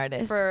artist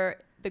for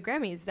the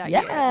Grammys that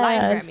year,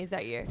 Lion Grammys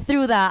that year.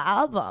 Through that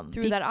album.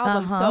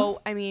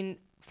 So, I mean,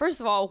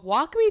 first of all,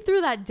 walk me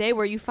through that day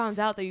where you found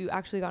out that you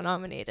actually got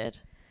nominated.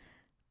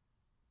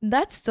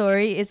 That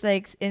story is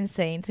like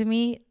insane to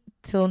me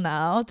till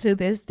now, to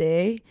this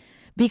day,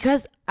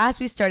 because as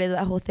we started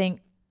that whole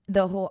thing,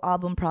 the whole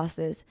album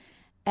process,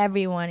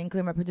 everyone,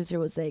 including my producer,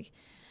 was like,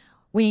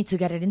 we need to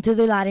get it into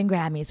the Latin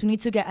Grammys.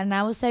 And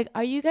I was like,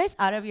 are you guys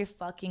out of your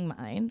fucking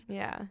mind?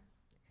 Yeah.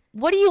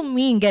 What do you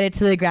mean get it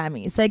to the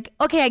Grammys? Like,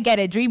 okay, I get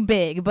it, dream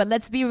big, but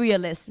let's be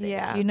realistic.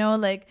 Yeah. You know,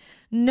 like,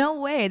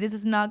 no way, this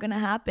is not gonna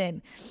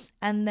happen.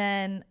 And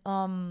then,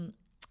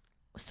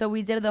 so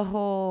we did the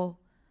whole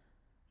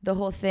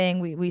thing.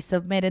 We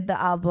submitted the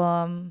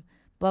album,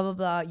 blah, blah,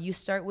 blah. You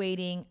start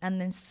waiting. And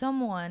then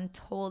someone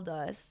told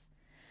us,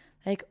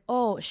 like,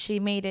 oh, she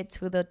made it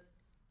to the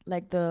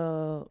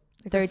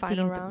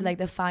 13th, like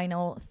the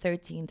final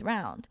 13th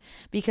round,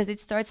 because it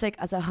starts like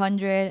as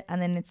 100 and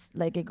then it's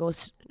like it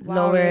goes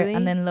lower really?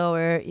 and then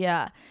lower.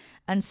 Yeah.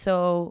 And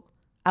so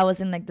I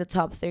was in like the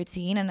top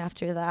 13, and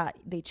after that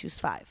they choose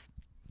 5.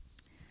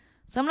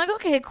 So I'm like,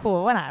 okay,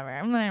 cool, whatever.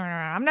 I'm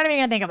not even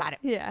gonna think about it.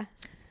 Yeah.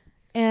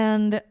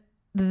 And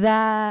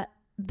that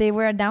they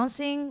were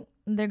announcing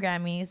the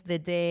Grammys the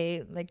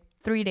day, like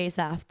 3 days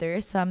after.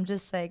 So I'm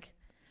just like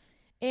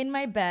in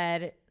my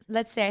bed.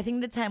 Let's say, I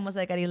think the time was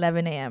like at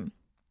 11 a.m.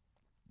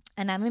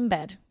 And I'm in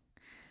bed.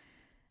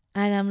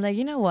 And I'm like,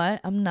 you know what?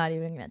 I'm not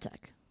even going to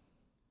check.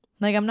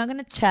 Like, I'm not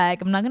going to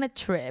check. I'm not going to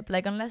trip.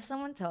 Like, unless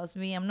someone tells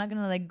me, I'm not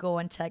going to like go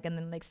and check and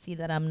then like see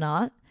that I'm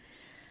not.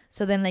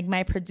 So then like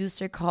my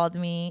producer called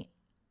me.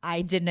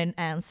 I didn't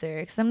answer.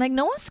 Because I'm like,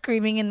 no one's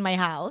screaming in my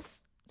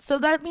house. So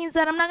that means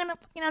that I'm not going to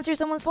fucking answer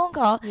someone's phone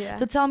call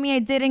to tell me I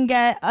didn't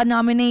get a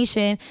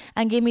nomination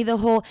and give me the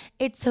whole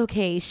it's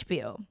okay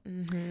spiel.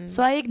 Mm-hmm.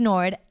 So I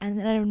ignored, and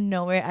then out of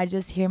nowhere, I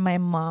just hear my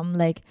mom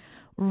like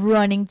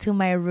running to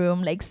my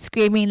room, like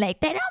screaming like,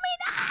 "Te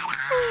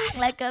nominaron!"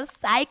 like a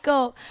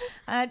psycho.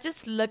 And I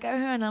just look at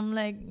her and I'm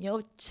like,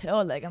 yo,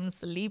 chill, like I'm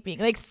sleeping.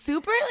 Like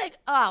super like,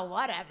 oh,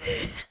 whatever.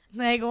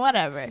 Like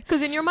whatever.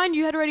 Because in your mind,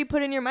 you had already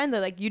put in your mind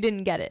that like you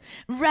didn't get it.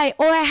 Right.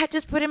 Or I had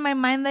just put in my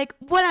mind like,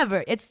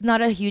 whatever. It's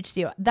not a huge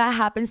deal. That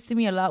happens to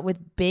me a lot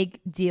with big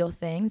deal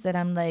things that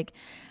I'm like,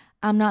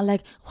 I'm not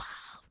like, wow.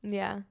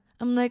 Yeah.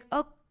 I'm like,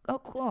 oh,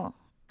 cool.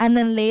 And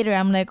then later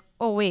I'm like,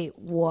 oh, wait,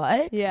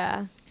 what?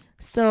 Yeah.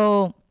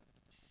 So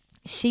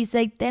she's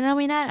like, "Te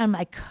nominar."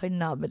 I could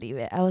not believe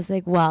it. I was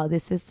like, wow,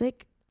 this is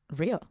like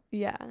real.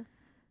 Yeah.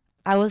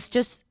 I was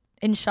just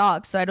in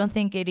shock. So I don't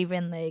think it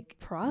even like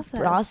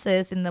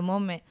process in the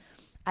moment.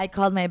 I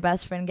called my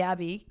best friend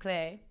Gabby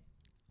Clay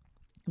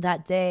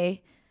that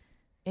day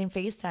in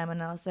FaceTime,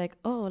 and I was like,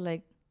 oh,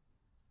 like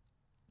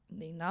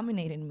they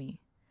nominated me.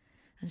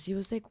 And she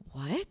was like,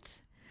 what?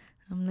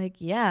 I'm like,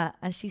 yeah.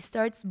 And she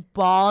starts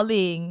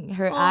bawling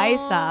her eyes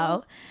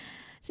out.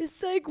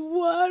 She's like,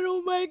 what?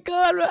 Oh my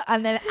God.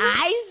 And then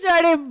I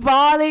started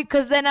bawling,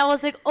 because then I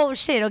was like, oh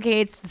shit, okay,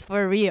 it's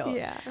for real.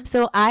 Yeah.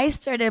 So I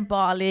started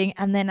bawling.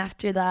 And then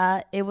after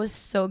that, it was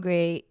so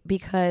great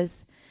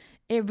because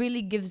it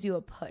really gives you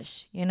a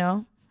push, you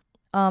know?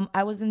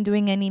 I wasn't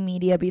doing any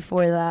media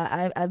before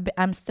that.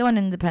 I'm still an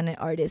independent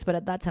artist, but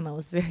at that time I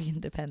was very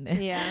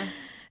independent. Yeah.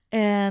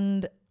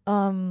 And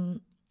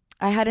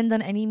I hadn't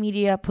done any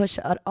media push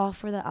at all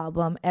for the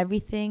album.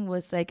 Everything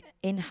was like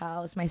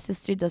in-house. My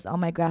sister does all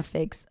my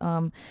graphics.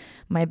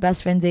 My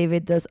best friend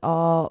David does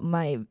all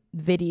my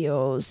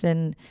videos.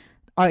 And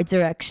art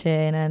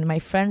direction, and my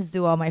friends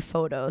do all my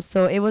photos.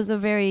 So it was a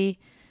very,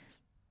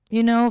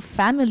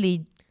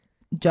 family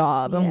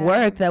job and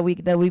work that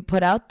we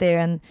put out there.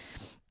 And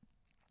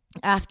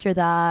after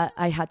that,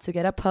 I had to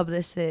get a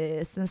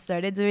publicist and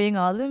started doing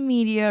all the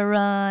media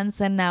runs.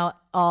 And now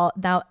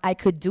I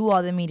could do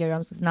all the media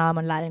runs because now I'm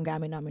a Latin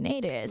Grammy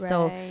nominated. Right.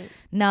 So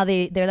now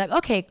they're like,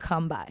 okay,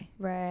 come by.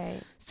 Right.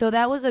 So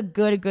that was a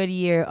good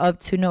year up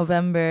to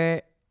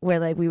November, where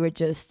like we were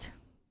just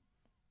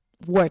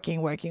working.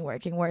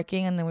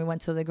 And then we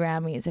went to the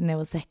Grammys, and it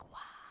was like, wow.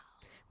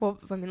 Well,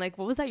 I mean, like,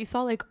 what was that? You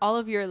saw like all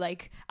of your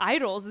like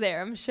idols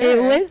there, I'm sure.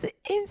 It was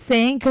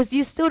insane because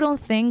you still don't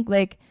think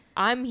like,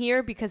 I'm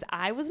here because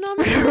I was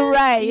nominated.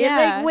 Right. Yeah.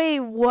 You're like, wait,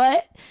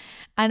 what?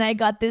 And I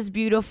got this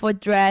beautiful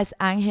dress,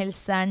 Angel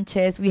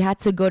Sanchez. We had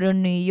to go to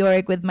New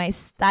York with my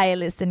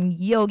stylist, and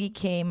Yogi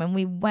came, and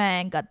we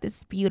got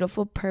this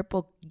beautiful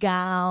purple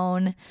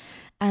gown.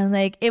 And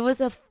like, it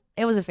was a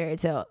fairy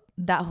tale,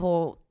 that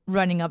whole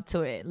running up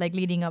to it, like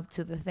leading up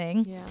to the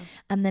thing. Yeah.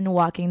 And then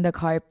walking the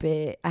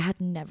carpet. I had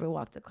never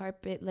walked a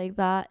carpet like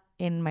that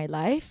in my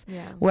life,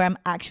 where I'm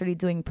actually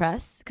doing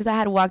press, because I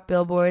had walked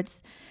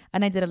billboards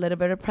and I did a little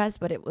bit of press,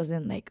 but it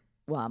wasn't like,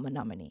 well, I'm a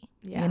nominee,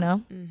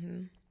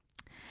 Mm-hmm.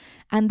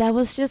 And that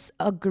was just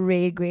a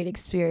great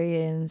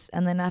experience.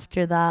 And then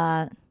after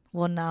that,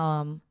 well,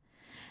 now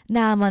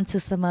I'm onto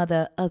some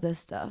other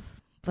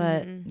stuff,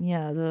 but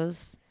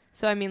those.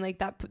 So I mean, like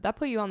that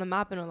put you on the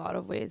map in a lot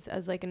of ways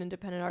as like an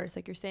independent artist,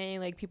 like you're saying.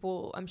 Like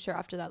people, I'm sure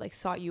after that, like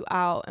sought you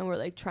out and were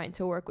like trying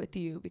to work with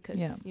you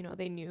because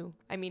they knew.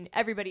 I mean,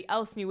 everybody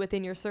else knew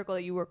within your circle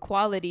that you were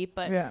quality,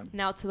 but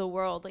now to the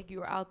world, like you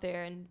were out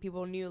there and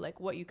people knew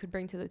like what you could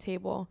bring to the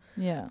table.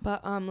 Yeah.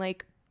 But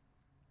like,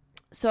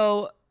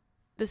 so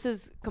this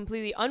is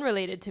completely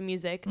unrelated to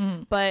music,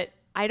 but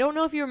I don't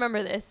know if you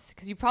remember this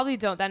because you probably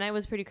don't. That night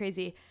was pretty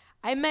crazy.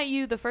 I met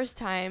you the first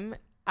time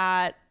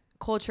at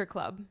Culture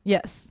Club.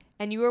 Yes.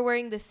 And you were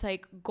wearing this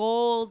like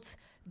gold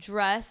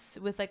dress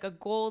with like a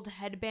gold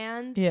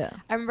headband. Yeah.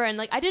 I remember, and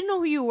like I didn't know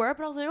who you were,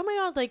 but I was like, oh my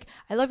god, like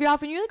I love your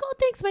outfit. And you're like, oh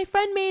thanks, my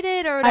friend made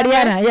it, or whatever.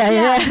 Ariana,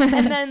 yeah.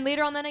 And then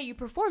later on that night you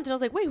performed, and I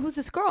was like, wait, who's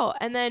this girl?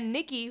 And then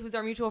Nikki, who's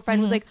our mutual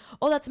friend, was like,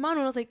 oh, that's Manu.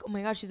 And I was like, oh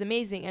my god, she's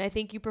amazing. And I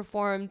think you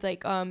performed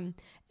like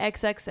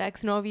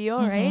XXX Novio,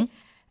 right?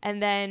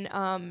 And then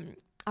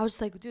I was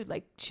just like, dude,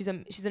 like she's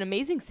an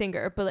amazing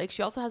singer, but like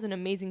she also has an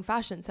amazing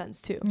fashion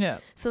sense too. Yeah.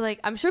 So like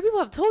I'm sure people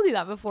have told you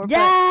that before.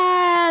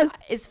 Yes. But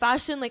is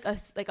fashion like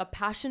a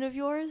passion of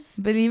yours?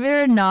 Believe it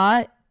or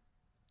not,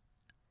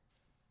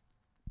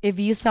 if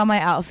you saw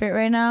my outfit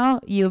right now,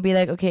 you'll be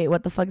like, okay,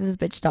 what the fuck is this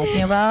bitch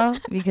talking about?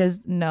 Because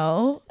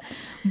no.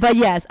 But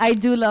yes, I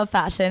do love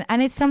fashion,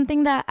 and it's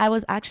something that I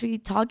was actually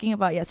talking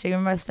about yesterday.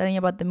 Remember I was telling you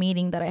about the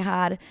meeting that I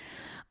had.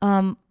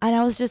 And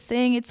I was just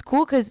saying it's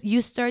cool because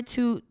you start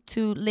to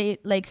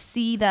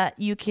see that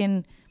you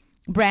can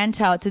branch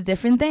out to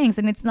different things,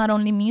 and it's not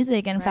only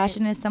music, and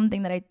fashion is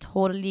something that I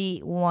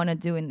totally want to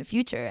do in the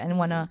future, and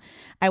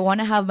I want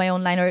to have my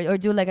own line or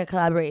do like a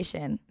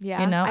collaboration.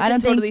 Yeah, I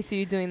don't totally see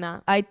you doing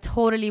that. I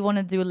totally want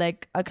to do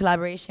like a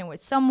collaboration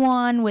with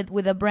someone,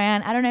 with a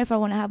brand. I don't know if I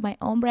want to have my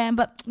own brand,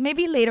 but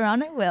maybe later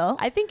on I will.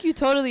 I think you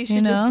totally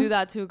should just do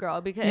that too,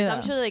 girl, because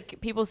I'm sure like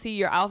people see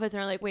your outfits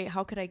and are like, wait,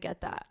 how could I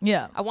get that?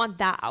 Yeah, I want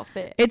that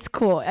outfit. It's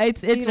cool.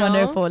 It's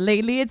wonderful.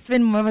 Lately it's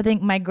been more of a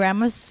thing. My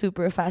grandma's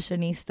super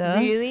fashionista.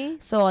 Really?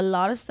 So a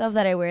lot of stuff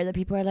that I wear that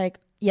people are like,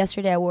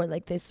 yesterday I wore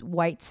like this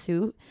white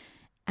suit,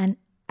 and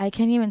I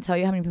can't even tell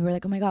you how many people are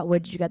like, oh my god, where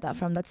did you get that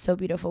from? That's so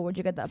beautiful. Where'd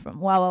you get that from?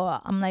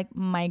 Wow. I'm like,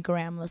 my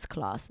grandma's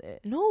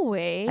closet. No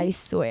way. I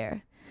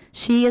swear.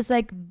 She is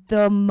like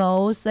the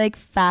most like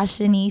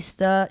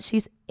fashionista.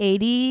 She's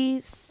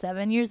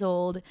 87 years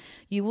old.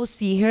 You will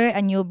see her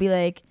and you'll be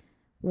like,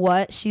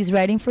 what? She's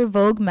writing for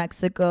Vogue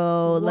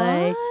Mexico. What?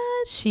 Like,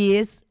 she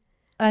is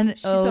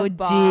she's OG. A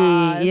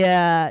boss.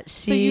 Yeah.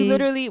 So you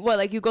literally,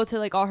 like you go to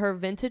like all her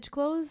vintage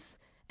clothes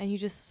and you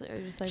just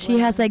are just like, she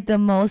has like the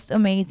most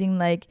amazing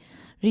like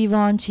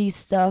Givenchy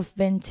stuff,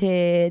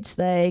 vintage,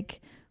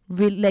 like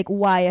like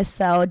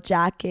YSL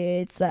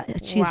jackets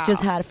that she's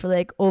just had for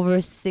like over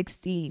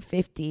 50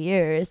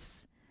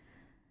 years.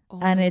 Oh,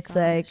 and it's gosh.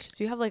 Like,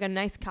 so you have like a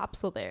nice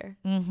capsule there.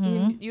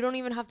 You don't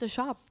even have to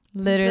shop.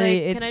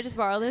 Literally. Like, can I just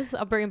borrow this?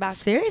 I'll bring it back.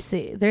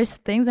 Seriously, there's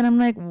things that I'm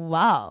like,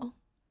 wow,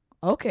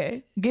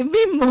 okay, give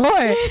me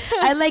more.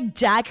 I like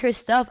jack her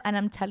stuff, and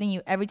I'm telling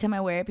you, every time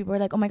I wear it, people are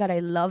like, oh my god, I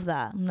love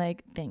that. I'm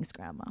like, thanks,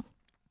 grandma.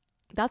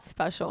 That's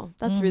special.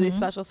 That's really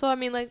special. So I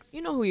mean, like,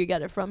 you know who you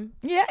get it from.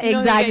 Yeah,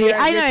 exactly.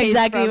 I know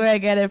exactly where I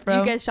get it from. Do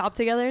you guys shop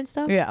together and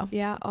stuff?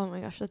 Yeah. Oh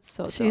my gosh, that's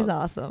so dope. She's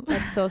awesome.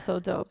 That's so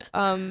dope.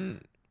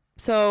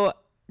 So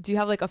do you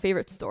have like a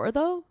favorite store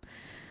though?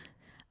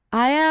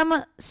 I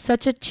am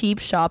such a cheap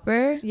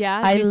shopper. Yeah.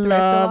 I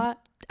love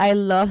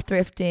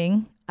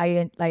thrifting.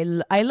 I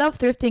love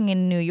thrifting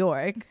in New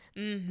York.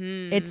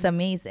 It's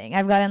amazing.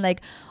 I've gotten like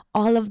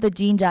all of the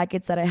jean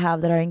jackets that I have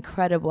that are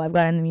incredible. I've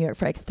gotten in New York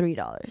for like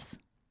 $3.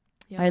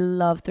 I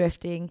love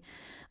thrifting.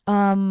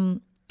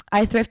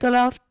 I thrift a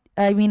lot.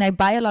 I mean, I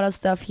buy a lot of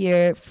stuff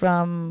here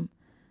from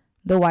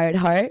the Wired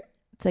Heart.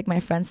 It's like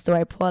my friend's store.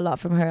 I pull a lot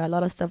from her. A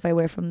lot of stuff I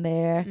wear from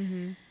there.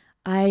 Mm-hmm.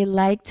 I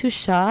like to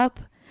shop.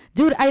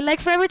 Dude, I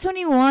like Forever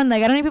 21.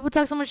 Like, I don't need people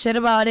talk so much shit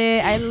about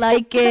it. I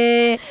like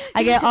it.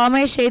 I get all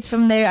my shades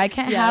from there. I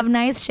can't have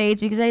nice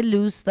shades because I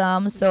lose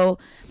them. So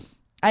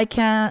I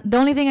can't. The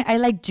only thing I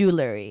like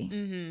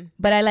jewelry,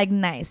 but I like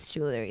nice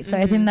jewelry. So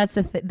I think that's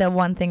the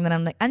one thing that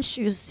I'm like, and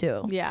shoes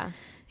too. Yeah.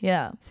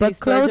 Yeah. So you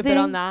splurge a bit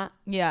on that.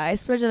 Yeah, I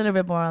splurge a little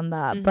bit more on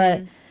that.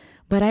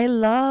 But I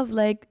love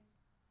like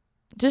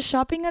just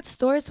shopping at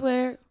stores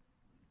where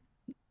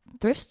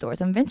thrift stores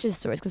and vintage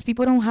stores, because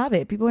people don't have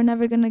it. People are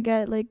never gonna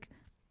get like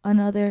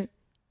another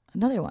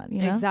one,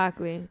 you know?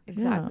 Exactly.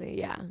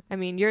 Yeah. I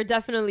mean, you're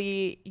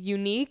definitely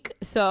unique,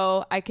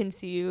 so I can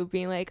see you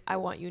being like, I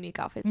want unique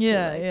outfits too.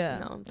 Like,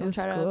 no, don't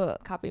try to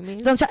copy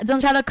me.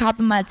 Don't try to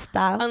copy my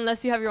style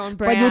unless you have your own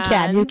brand.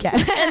 But you can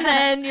and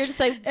then you're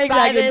just like,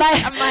 buy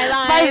this on my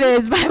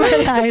line. Buy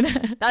my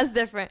line. That's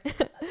different.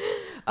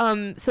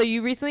 So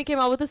you recently came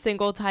out with a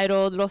single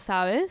titled Lo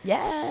Sabes.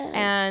 Yes.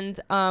 And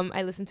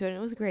I listened to it and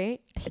it was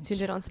great. I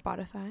tuned it on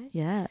Spotify.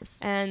 Yes.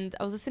 And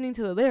I was listening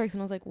to the lyrics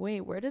and I was like,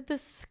 wait, where did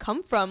this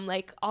come from?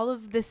 Like all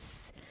of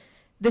this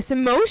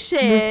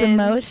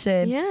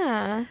emotion.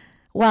 Yeah.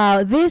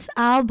 Wow, this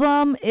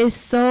album is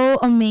so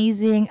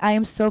amazing. I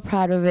am so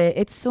proud of it.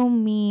 It's so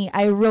me.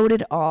 I wrote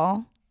it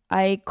all.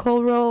 I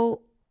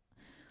co-wrote,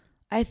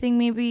 I think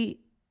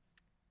maybe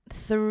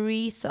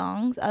 3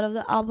 songs out of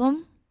the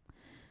album.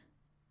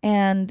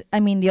 And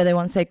I mean, the other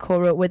ones I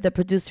co-wrote with the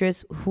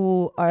producers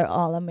who are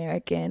all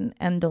American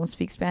and don't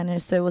speak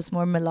Spanish. So it was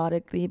more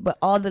melodically, but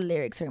all the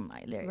lyrics are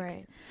my lyrics.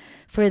 Right.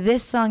 For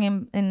this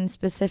song in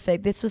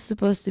specific, this was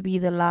supposed to be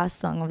the last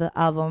song of the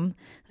album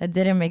that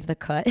didn't make the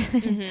cut.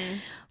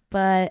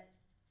 But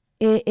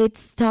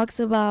it talks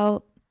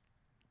about,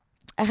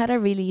 I had a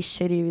really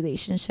shitty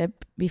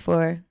relationship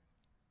before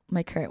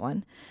my current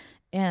one.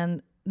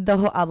 And the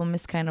whole album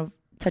is kind of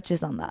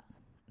touches on that.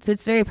 So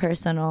it's very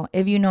personal.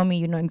 If you know me,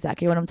 you know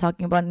exactly what I'm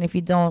talking about. And if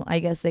you don't, I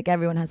guess like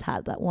everyone has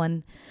had that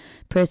one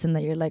person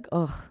that you're like,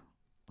 oh,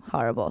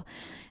 horrible.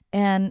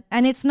 And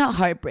it's not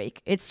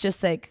heartbreak. It's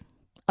just like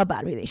a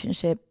bad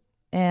relationship.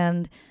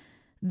 And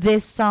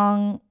this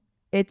song,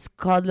 it's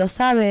called Lo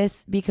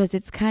Sabes because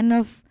it's kind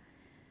of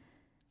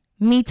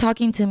me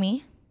talking to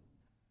me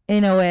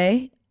in a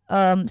way,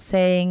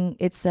 saying,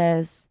 it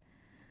says,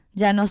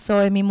 ya no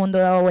soy, mi mundo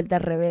dado vuelta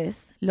al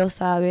revés. Lo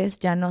sabes,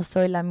 ya no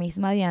soy la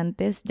misma de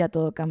antes, ya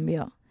todo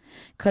cambió.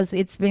 Because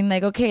it's been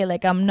like, okay,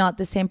 like I'm not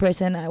the same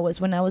person I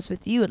was when I was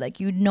with you. Like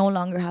you no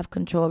longer have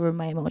control over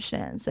my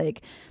emotions.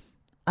 Like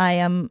I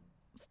am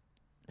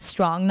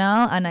strong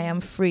now and I am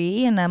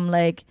free and I'm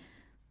like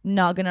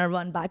not gonna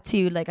run back to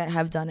you like I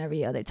have done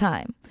every other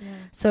time. Yeah.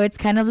 So it's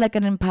kind of like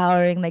an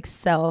empowering, like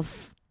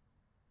self-powered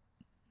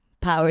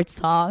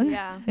song.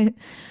 Yeah.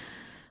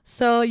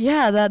 So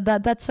yeah,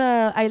 that's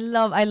I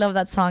love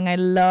that song. I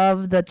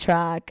love the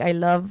track. I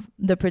love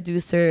the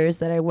producers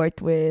that I worked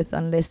with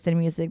on Listed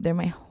Music. They're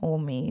my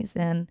homies,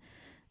 and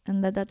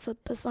that's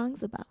what the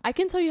song's about. I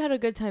can tell you had a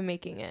good time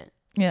making it.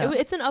 Yeah,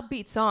 it's an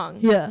upbeat song.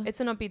 Yeah,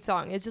 it's an upbeat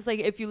song. It's just like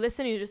if you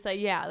listen, you're just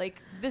like, yeah,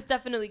 like this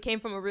definitely came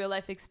from a real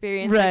life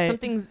experience. Right.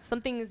 Like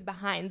something is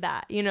behind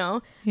that, you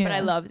know. Yeah. But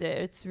I loved it.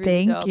 It's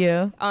really Thank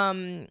you.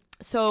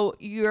 So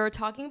you're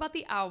talking about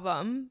the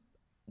album.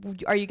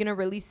 Are you gonna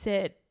release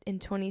it in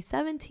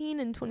 2017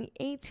 and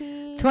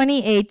 2018?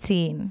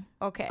 2018.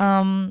 Okay.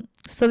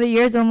 So the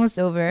year's almost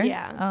over.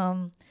 Yeah.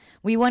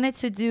 We wanted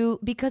to do,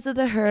 because of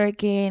the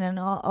hurricane and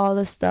all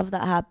the stuff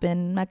that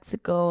happened in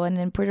Mexico and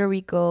in Puerto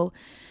Rico,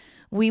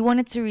 we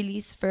wanted to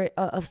release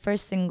a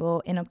first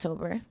single in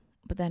October,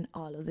 but then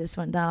all of this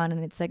went down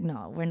and it's like,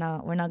 no, we're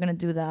not gonna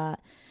do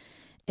that.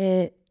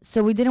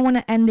 So we didn't want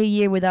to end the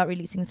year without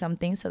releasing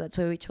something, so that's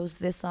why we chose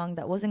this song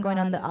that wasn't going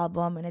on the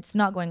album, and it's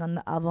not going on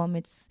the album.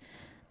 It's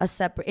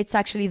it's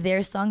actually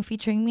their song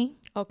featuring me.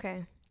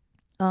 Okay.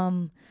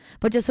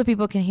 But just so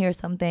people can hear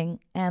something.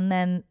 And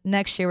then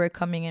next year we're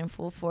coming in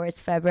full force.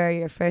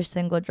 February, our first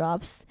single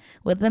drops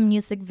with the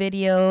music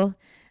video.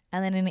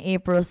 And then in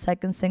April,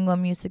 second single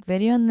music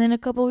video. And then a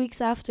couple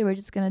weeks after, we're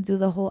just going to do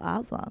the whole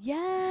album.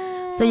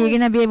 Yes. So you're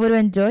going to be able to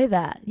enjoy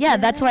that. Yeah,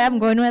 that's why I'm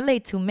going to LA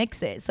to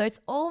mix it. So it's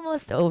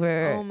almost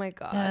over. Oh my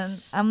gosh.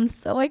 And I'm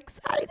so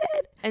excited.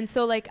 And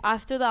so like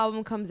after the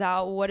album comes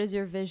out, what is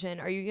your vision?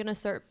 Are you going to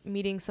start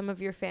meeting some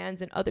of your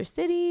fans in other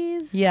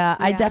cities? Yeah,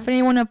 I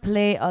definitely want to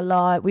play a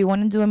lot. We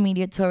want to do a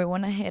media tour. We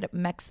want to hit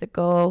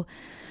Mexico.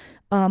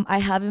 I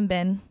haven't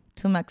been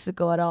to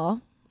Mexico at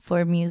all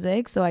for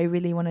music, so I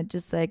really want to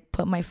just like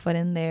put my foot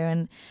in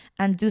there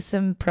and do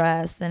some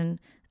press and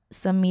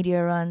some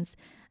media runs.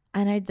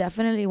 And I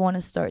definitely want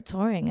to start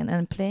touring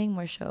and playing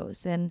more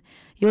shows. And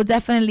you'll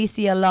definitely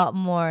see a lot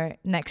more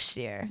next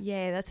year.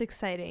 Yeah, that's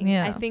exciting.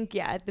 Yeah. I think,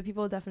 the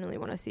people definitely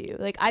want to see you.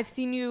 Like, I've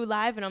seen you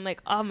live, and I'm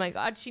like, oh, my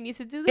God, she needs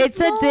to do this It's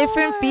more. A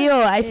different feel.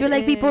 I feel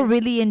like people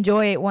really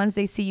enjoy it once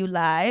they see you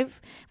live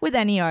with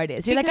any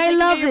artist. You're because like, I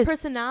love this. Your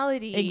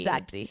personality.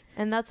 Exactly.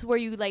 And that's where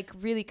you, like,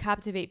 really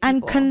captivate people.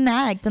 And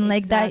connect. And,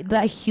 like,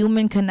 that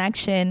human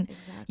connection,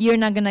 you're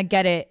not going to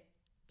get it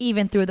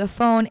even through the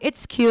phone.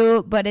 It's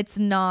cute, but it's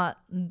not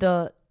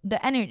the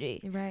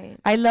energy. Right.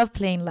 I love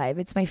playing live.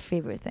 It's my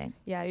favorite thing.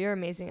 Yeah, you're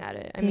amazing at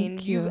it. I Thank mean,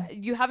 you.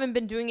 you haven't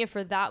been doing it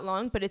for that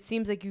long, but it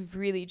seems like you've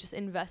really just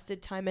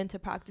invested time into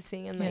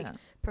practicing and like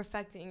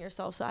perfecting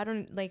yourself. So I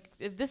don't like,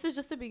 if this is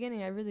just the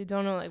beginning, I really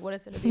don't know like what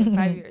it's going to be in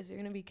 5 years. You're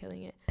going to be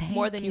killing it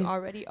more than you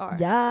already are.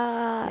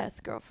 Yeah. Yes,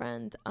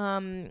 girlfriend.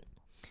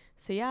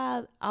 So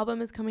yeah,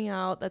 album is coming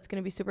out. That's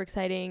going to be super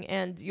exciting.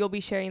 And you'll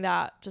be sharing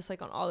that just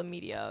like on all the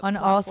media. On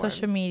all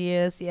social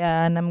medias.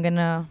 Yeah.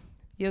 And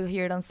you'll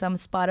hear it on some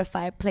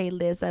Spotify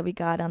playlist that we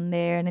got on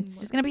there. And it's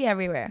just going to be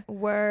everywhere.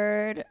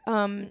 Word.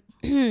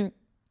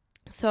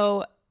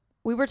 So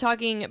we were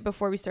talking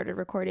before we started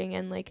recording,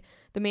 and like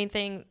the main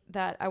thing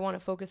that I want to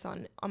focus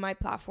on my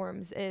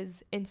platforms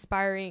is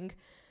inspiring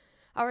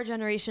our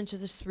generation to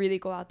just really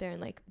go out there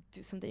and like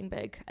do something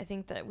big. I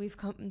think that we've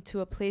come to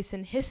a place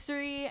in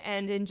history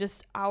and in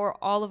just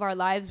all of our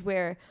lives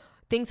where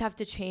things have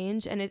to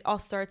change, and it all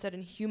starts at a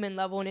human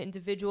level and an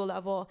individual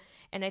level.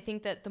 And I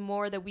think that the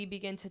more that we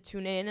begin to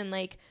tune in and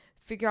like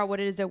figure out what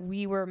it is that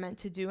we were meant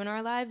to do in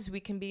our lives, we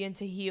can begin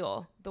to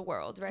heal the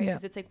world, right?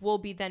 Because it's like we'll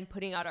be then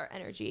putting out our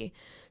energy.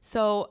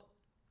 So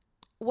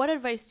what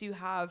advice do you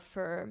have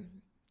for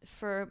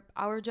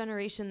our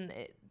generation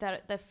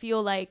that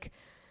feel like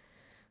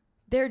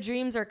their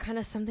dreams are kind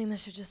of something that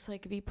should just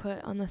like be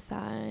put on the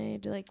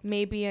side, like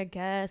maybe I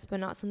guess, but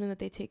not something that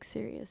they take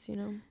serious, you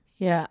know?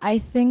 Yeah, I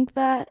think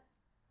that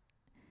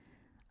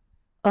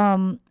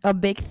a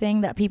big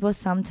thing that people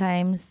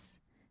sometimes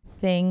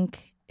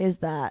think is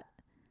that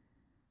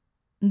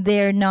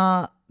they're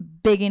not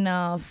big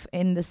enough,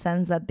 in the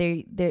sense that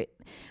they're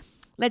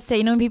let's say,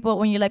 you know, people,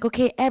 when you're like,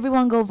 okay,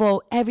 everyone go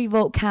vote, every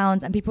vote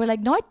counts, and people are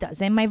like, no, it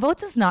doesn't, my vote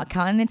does not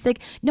count. And it's like,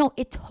 no,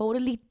 it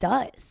totally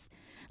does.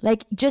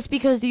 Like, just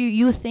because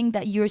you think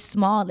that you're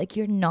small, like,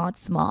 you're not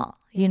small,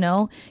 you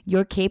know,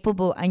 you're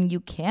capable and you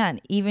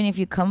can, even if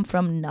you come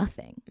from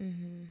nothing,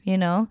 you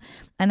know?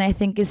 And I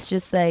think it's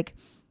just like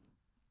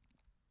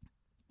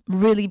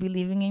really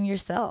believing in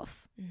yourself,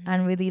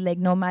 and really like,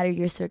 no matter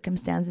your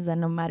circumstances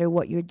and no matter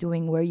what you're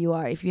doing, where you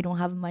are, if you don't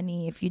have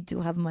money, if you do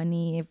have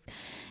money,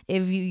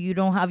 if you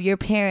don't have your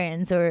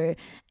parents or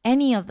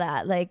any of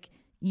that, like,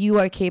 you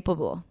are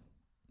capable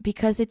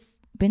because it's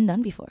been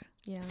done before.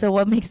 Yeah. So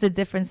what makes the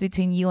difference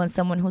between you and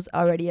someone who's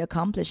already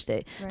accomplished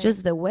it? Right.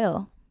 Just the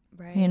will,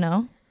 right? You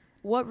know?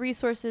 What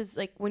resources,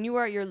 like when you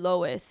were at your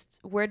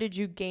lowest, where did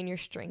you gain your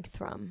strength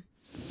from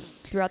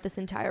throughout this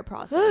entire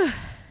process?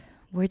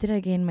 Where did I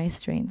gain my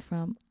strength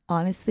from?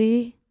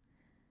 Honestly,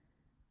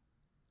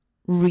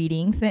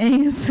 reading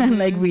things and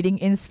like reading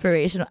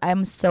inspirational.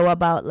 I'm so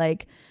about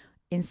like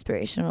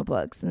inspirational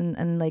books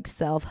and like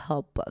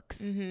self-help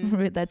books.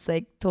 That's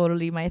like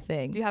totally my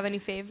thing. Do you have any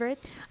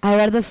favorites? I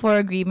read The Four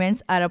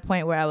Agreements at a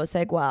point where I was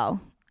like,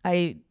 wow,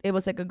 it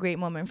was like a great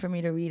moment for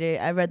me to read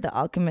it. I read The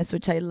Alchemist,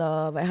 which I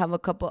love. I have a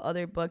couple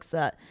other books,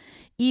 that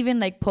even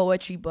like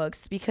poetry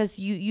books, because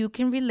you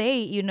can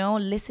relate, you know,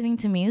 listening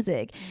to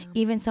music.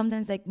 Even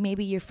sometimes like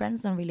maybe your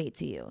friends don't relate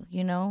to you,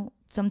 you know.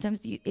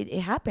 Sometimes it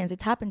happens.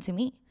 It's happened to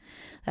me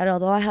that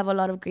although I have a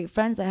lot of great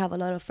friends, I have a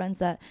lot of friends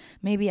that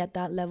maybe at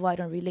that level I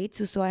don't relate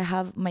to. So I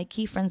have my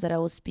key friends that I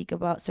will speak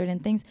about certain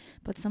things,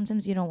 but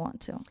sometimes you don't want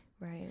to.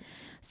 Right.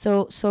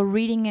 So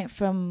reading it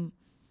from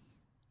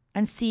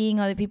and seeing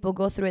other people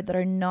go through it that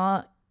are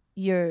not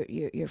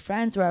your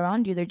friends or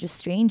around you, they're just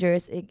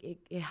strangers, it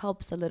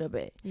helps a little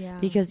bit. Yeah.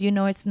 Because you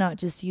know it's not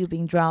just you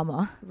being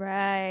drama.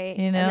 Right.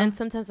 You know? And then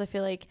sometimes I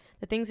feel like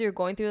the things you're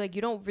going through, like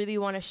you don't really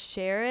want to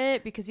share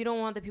it because you don't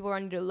want the people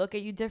around you to look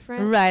at you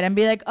different. Right. And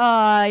be like,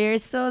 oh, you're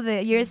so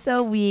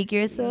weak,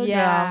 you're so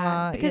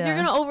drama. Because you're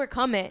gonna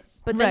overcome it.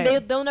 But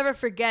then they'll never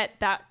forget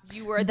that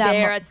you were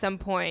there at some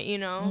point, you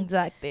know?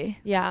 Exactly.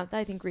 Yeah,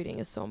 I think reading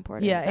is so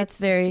important. Yeah, that's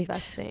the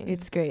best thing.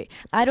 It's great.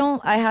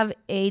 I have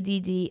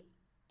ADD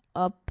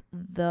up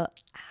the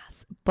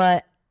ass,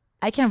 but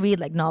I can read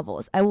like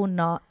novels. I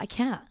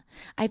can't.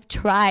 I've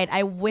tried.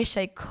 I wish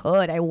I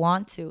could. I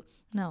want to.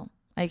 No,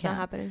 I can't. It's not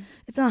happening.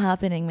 It's not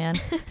happening, man.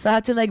 So I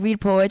have to like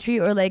read poetry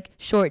or like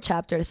short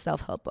chapter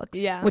self-help books.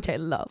 Yeah. Which I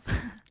love.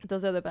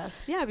 Those are the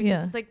best. Yeah,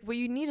 because it's like what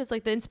you need is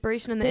like the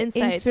inspiration and the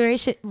insights.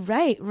 Inspiration,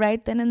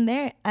 right then and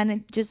there. And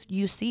it just,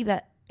 you see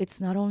that it's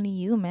not only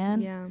you,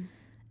 man. Yeah.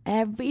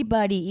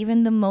 Everybody,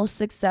 even the most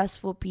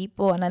successful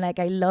people, and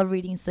I love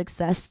reading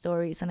success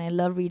stories, and I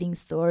love reading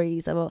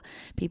stories about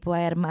people I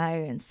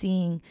admire and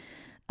seeing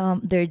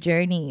their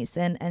journeys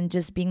and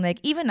just being like,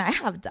 even I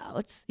have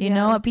doubts, you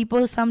know.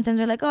 People sometimes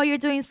are like, oh, you're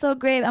doing so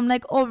great. I'm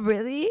like, oh,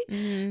 really?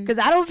 Because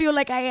I don't feel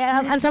like I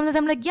am. And sometimes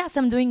I'm like, yes,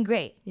 I'm doing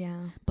great. Yeah.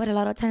 But a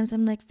lot of times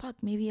I'm like, fuck,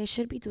 maybe I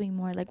should be doing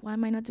more. Like, why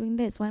am I not doing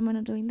this? Why am I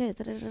not doing this?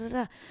 Da, da, da, da,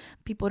 da.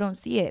 People don't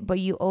see it, but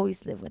you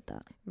always live with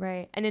that.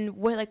 Right. And then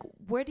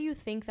where do you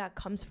think that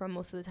comes from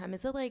most of the time?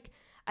 Is it like,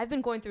 I've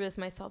been going through this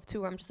myself too,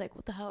 where I'm just like,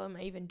 what the hell am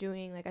I even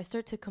doing? Like, I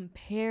start to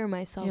compare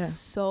myself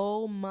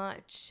so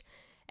much.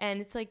 And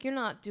it's like, you're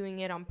not doing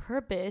it on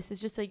purpose. It's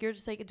just like, you're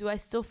just like, do I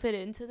still fit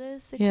into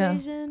this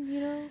equation? You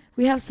know?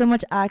 We have so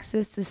much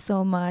access to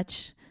so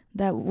much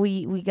that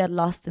we get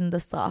lost in the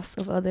sauce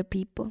of other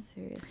people.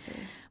 Seriously.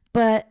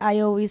 But I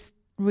always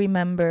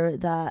remember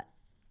that,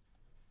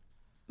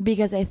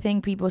 because I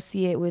think people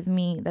see it with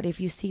me, that if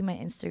you see my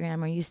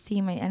Instagram or you see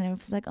and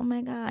it's like, oh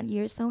my God,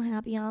 you're so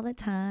happy all the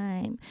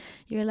time.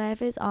 Your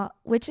life is all,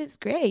 which is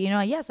great. You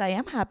know, yes, I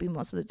am happy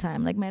most of the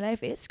time. Like, my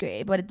life is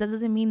great, but it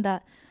doesn't mean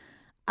that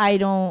I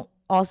don't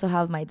also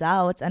have my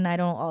doubts, and I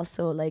don't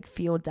also like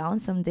feel down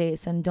some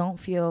days and don't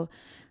feel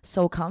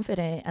so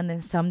confident. And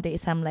then some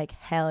days I'm like,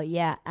 hell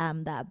yeah,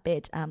 I'm that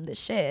bitch, I'm the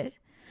shit.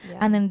 Yeah.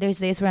 And then there's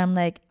days where I'm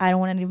like, I don't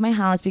want to leave my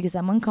house because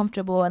I'm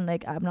uncomfortable and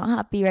like I'm not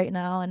happy right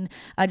now and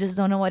I just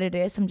don't know what it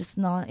is. I'm just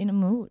not in a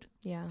mood.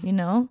 Yeah. You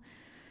know?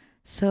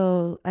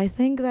 So I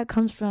think that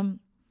comes from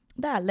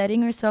that,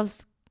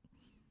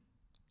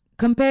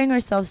 comparing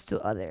ourselves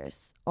to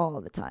others all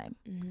the time,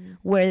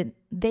 where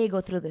they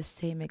go through the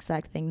same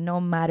exact thing. No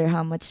matter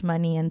how much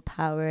money and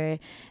power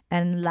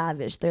and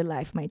lavish their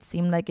life might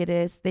seem like it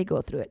is, they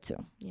go through it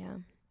too. Yeah.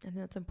 And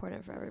that's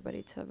important for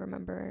everybody to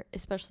remember,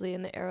 especially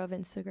in the era of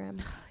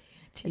Instagram.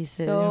 Jesus,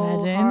 it's so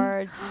imagine.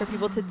 hard for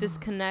people to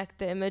disconnect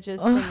the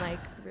images from like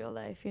real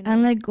life, you know?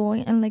 And like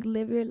going and like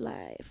live your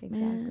life. Exactly.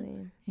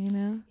 Man. You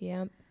know?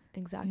 Yeah,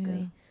 exactly.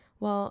 Yeah.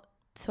 Well,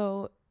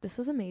 so this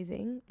was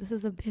amazing. This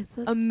was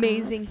amazing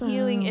awesome.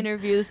 Healing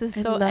interview. This is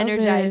so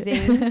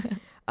energizing.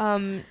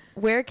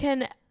 Where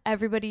can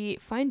everybody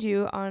find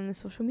you on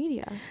social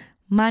media?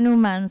 Manu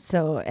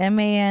Manzo,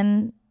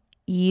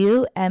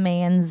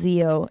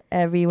 MANUMANZO,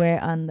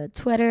 everywhere on the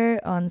Twitter,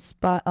 on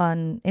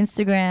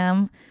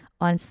Instagram,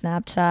 on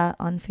Snapchat,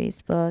 on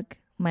Facebook.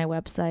 My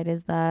website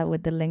is that,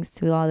 with the links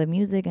to all the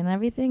music and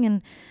everything,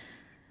 and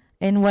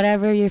in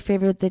whatever your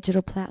favorite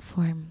digital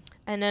platform.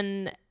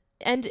 And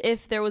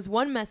if there was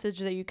one message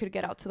that you could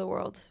get out to the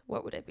world,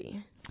 what would it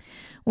be?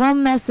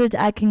 One message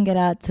I can get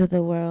out to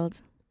the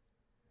world.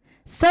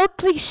 So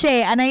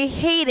cliche, and I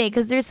hate it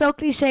because they're so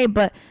cliche,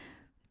 but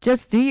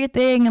just do your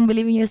thing and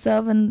believe in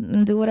yourself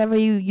and do whatever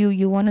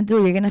you want to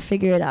do. You're going to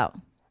figure it out.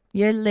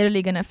 You're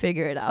literally going to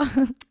figure it out.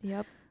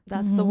 Yep.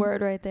 That's the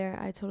word right there.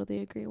 I totally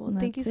agree. Well,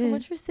 thank you so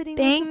much for sitting with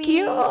me. Thank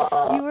you.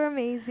 You were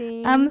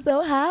amazing. I'm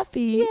so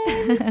happy.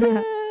 Yeah, me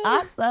too.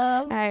 Awesome.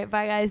 All right.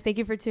 Bye, guys. Thank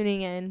you for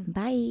tuning in.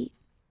 Bye.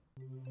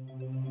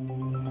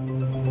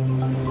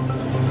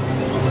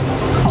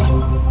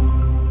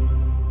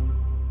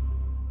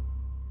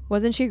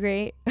 Wasn't she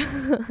great?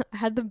 I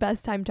had the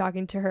best time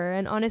talking to her.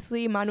 And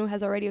honestly, Manu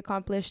has already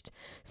accomplished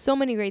so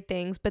many great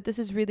things, but this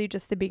is really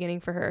just the beginning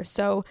for her.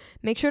 So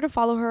make sure to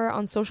follow her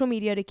on social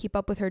media to keep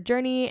up with her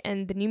journey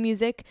and the new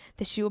music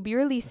that she will be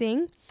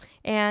releasing.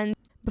 And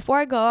before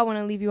I go, I want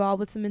to leave you all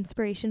with some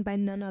inspiration by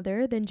none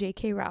other than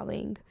J.K.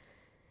 Rowling.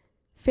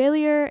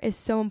 Failure is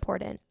so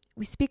important.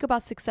 We speak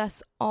about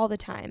success all the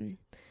time.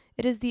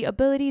 It is the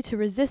ability to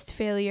resist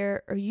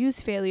failure or use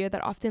failure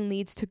that often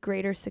leads to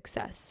greater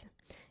success.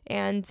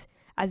 And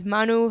as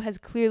Manu has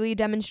clearly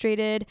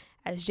demonstrated,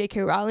 as J.K.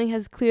 Rowling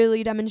has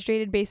clearly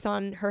demonstrated based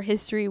on her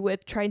history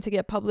with trying to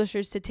get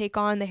publishers to take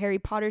on the Harry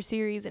Potter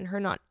series and her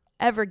not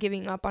ever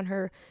giving up on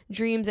her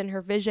dreams and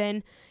her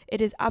vision,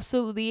 it is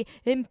absolutely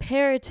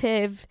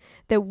imperative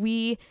that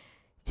we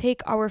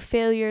take our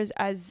failures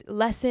as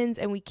lessons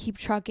and we keep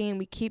trucking and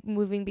we keep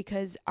moving,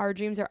 because our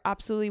dreams are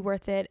absolutely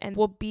worth it and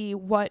will be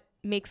what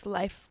makes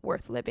life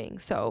worth living.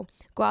 So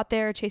go out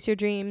there, chase your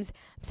dreams.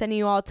 I'm sending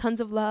you all tons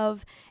of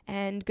love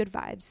and good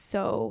vibes.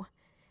 So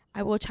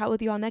I will chat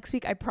with you all next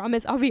week. I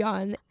promise I'll be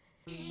on.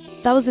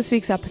 That was this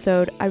week's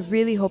episode. I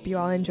really hope you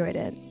all enjoyed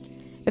it.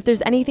 If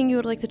there's anything you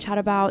would like to chat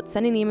about,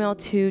 send an email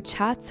to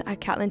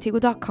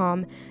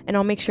chats@catlantigua.com and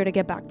I'll make sure to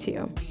get back to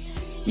you.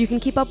 You can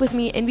keep up with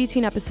me in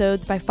between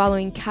episodes by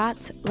following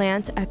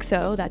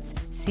CatLantXO, that's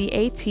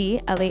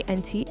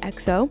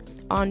CATLANTXO,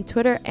 on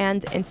Twitter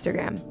and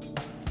Instagram.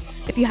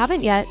 If you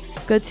haven't yet,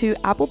 go to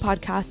Apple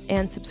Podcasts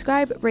and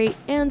subscribe, rate,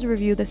 and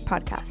review this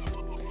podcast.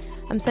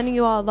 I'm sending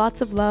you all lots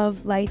of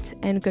love, light,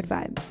 and good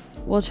vibes.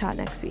 We'll chat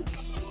next week.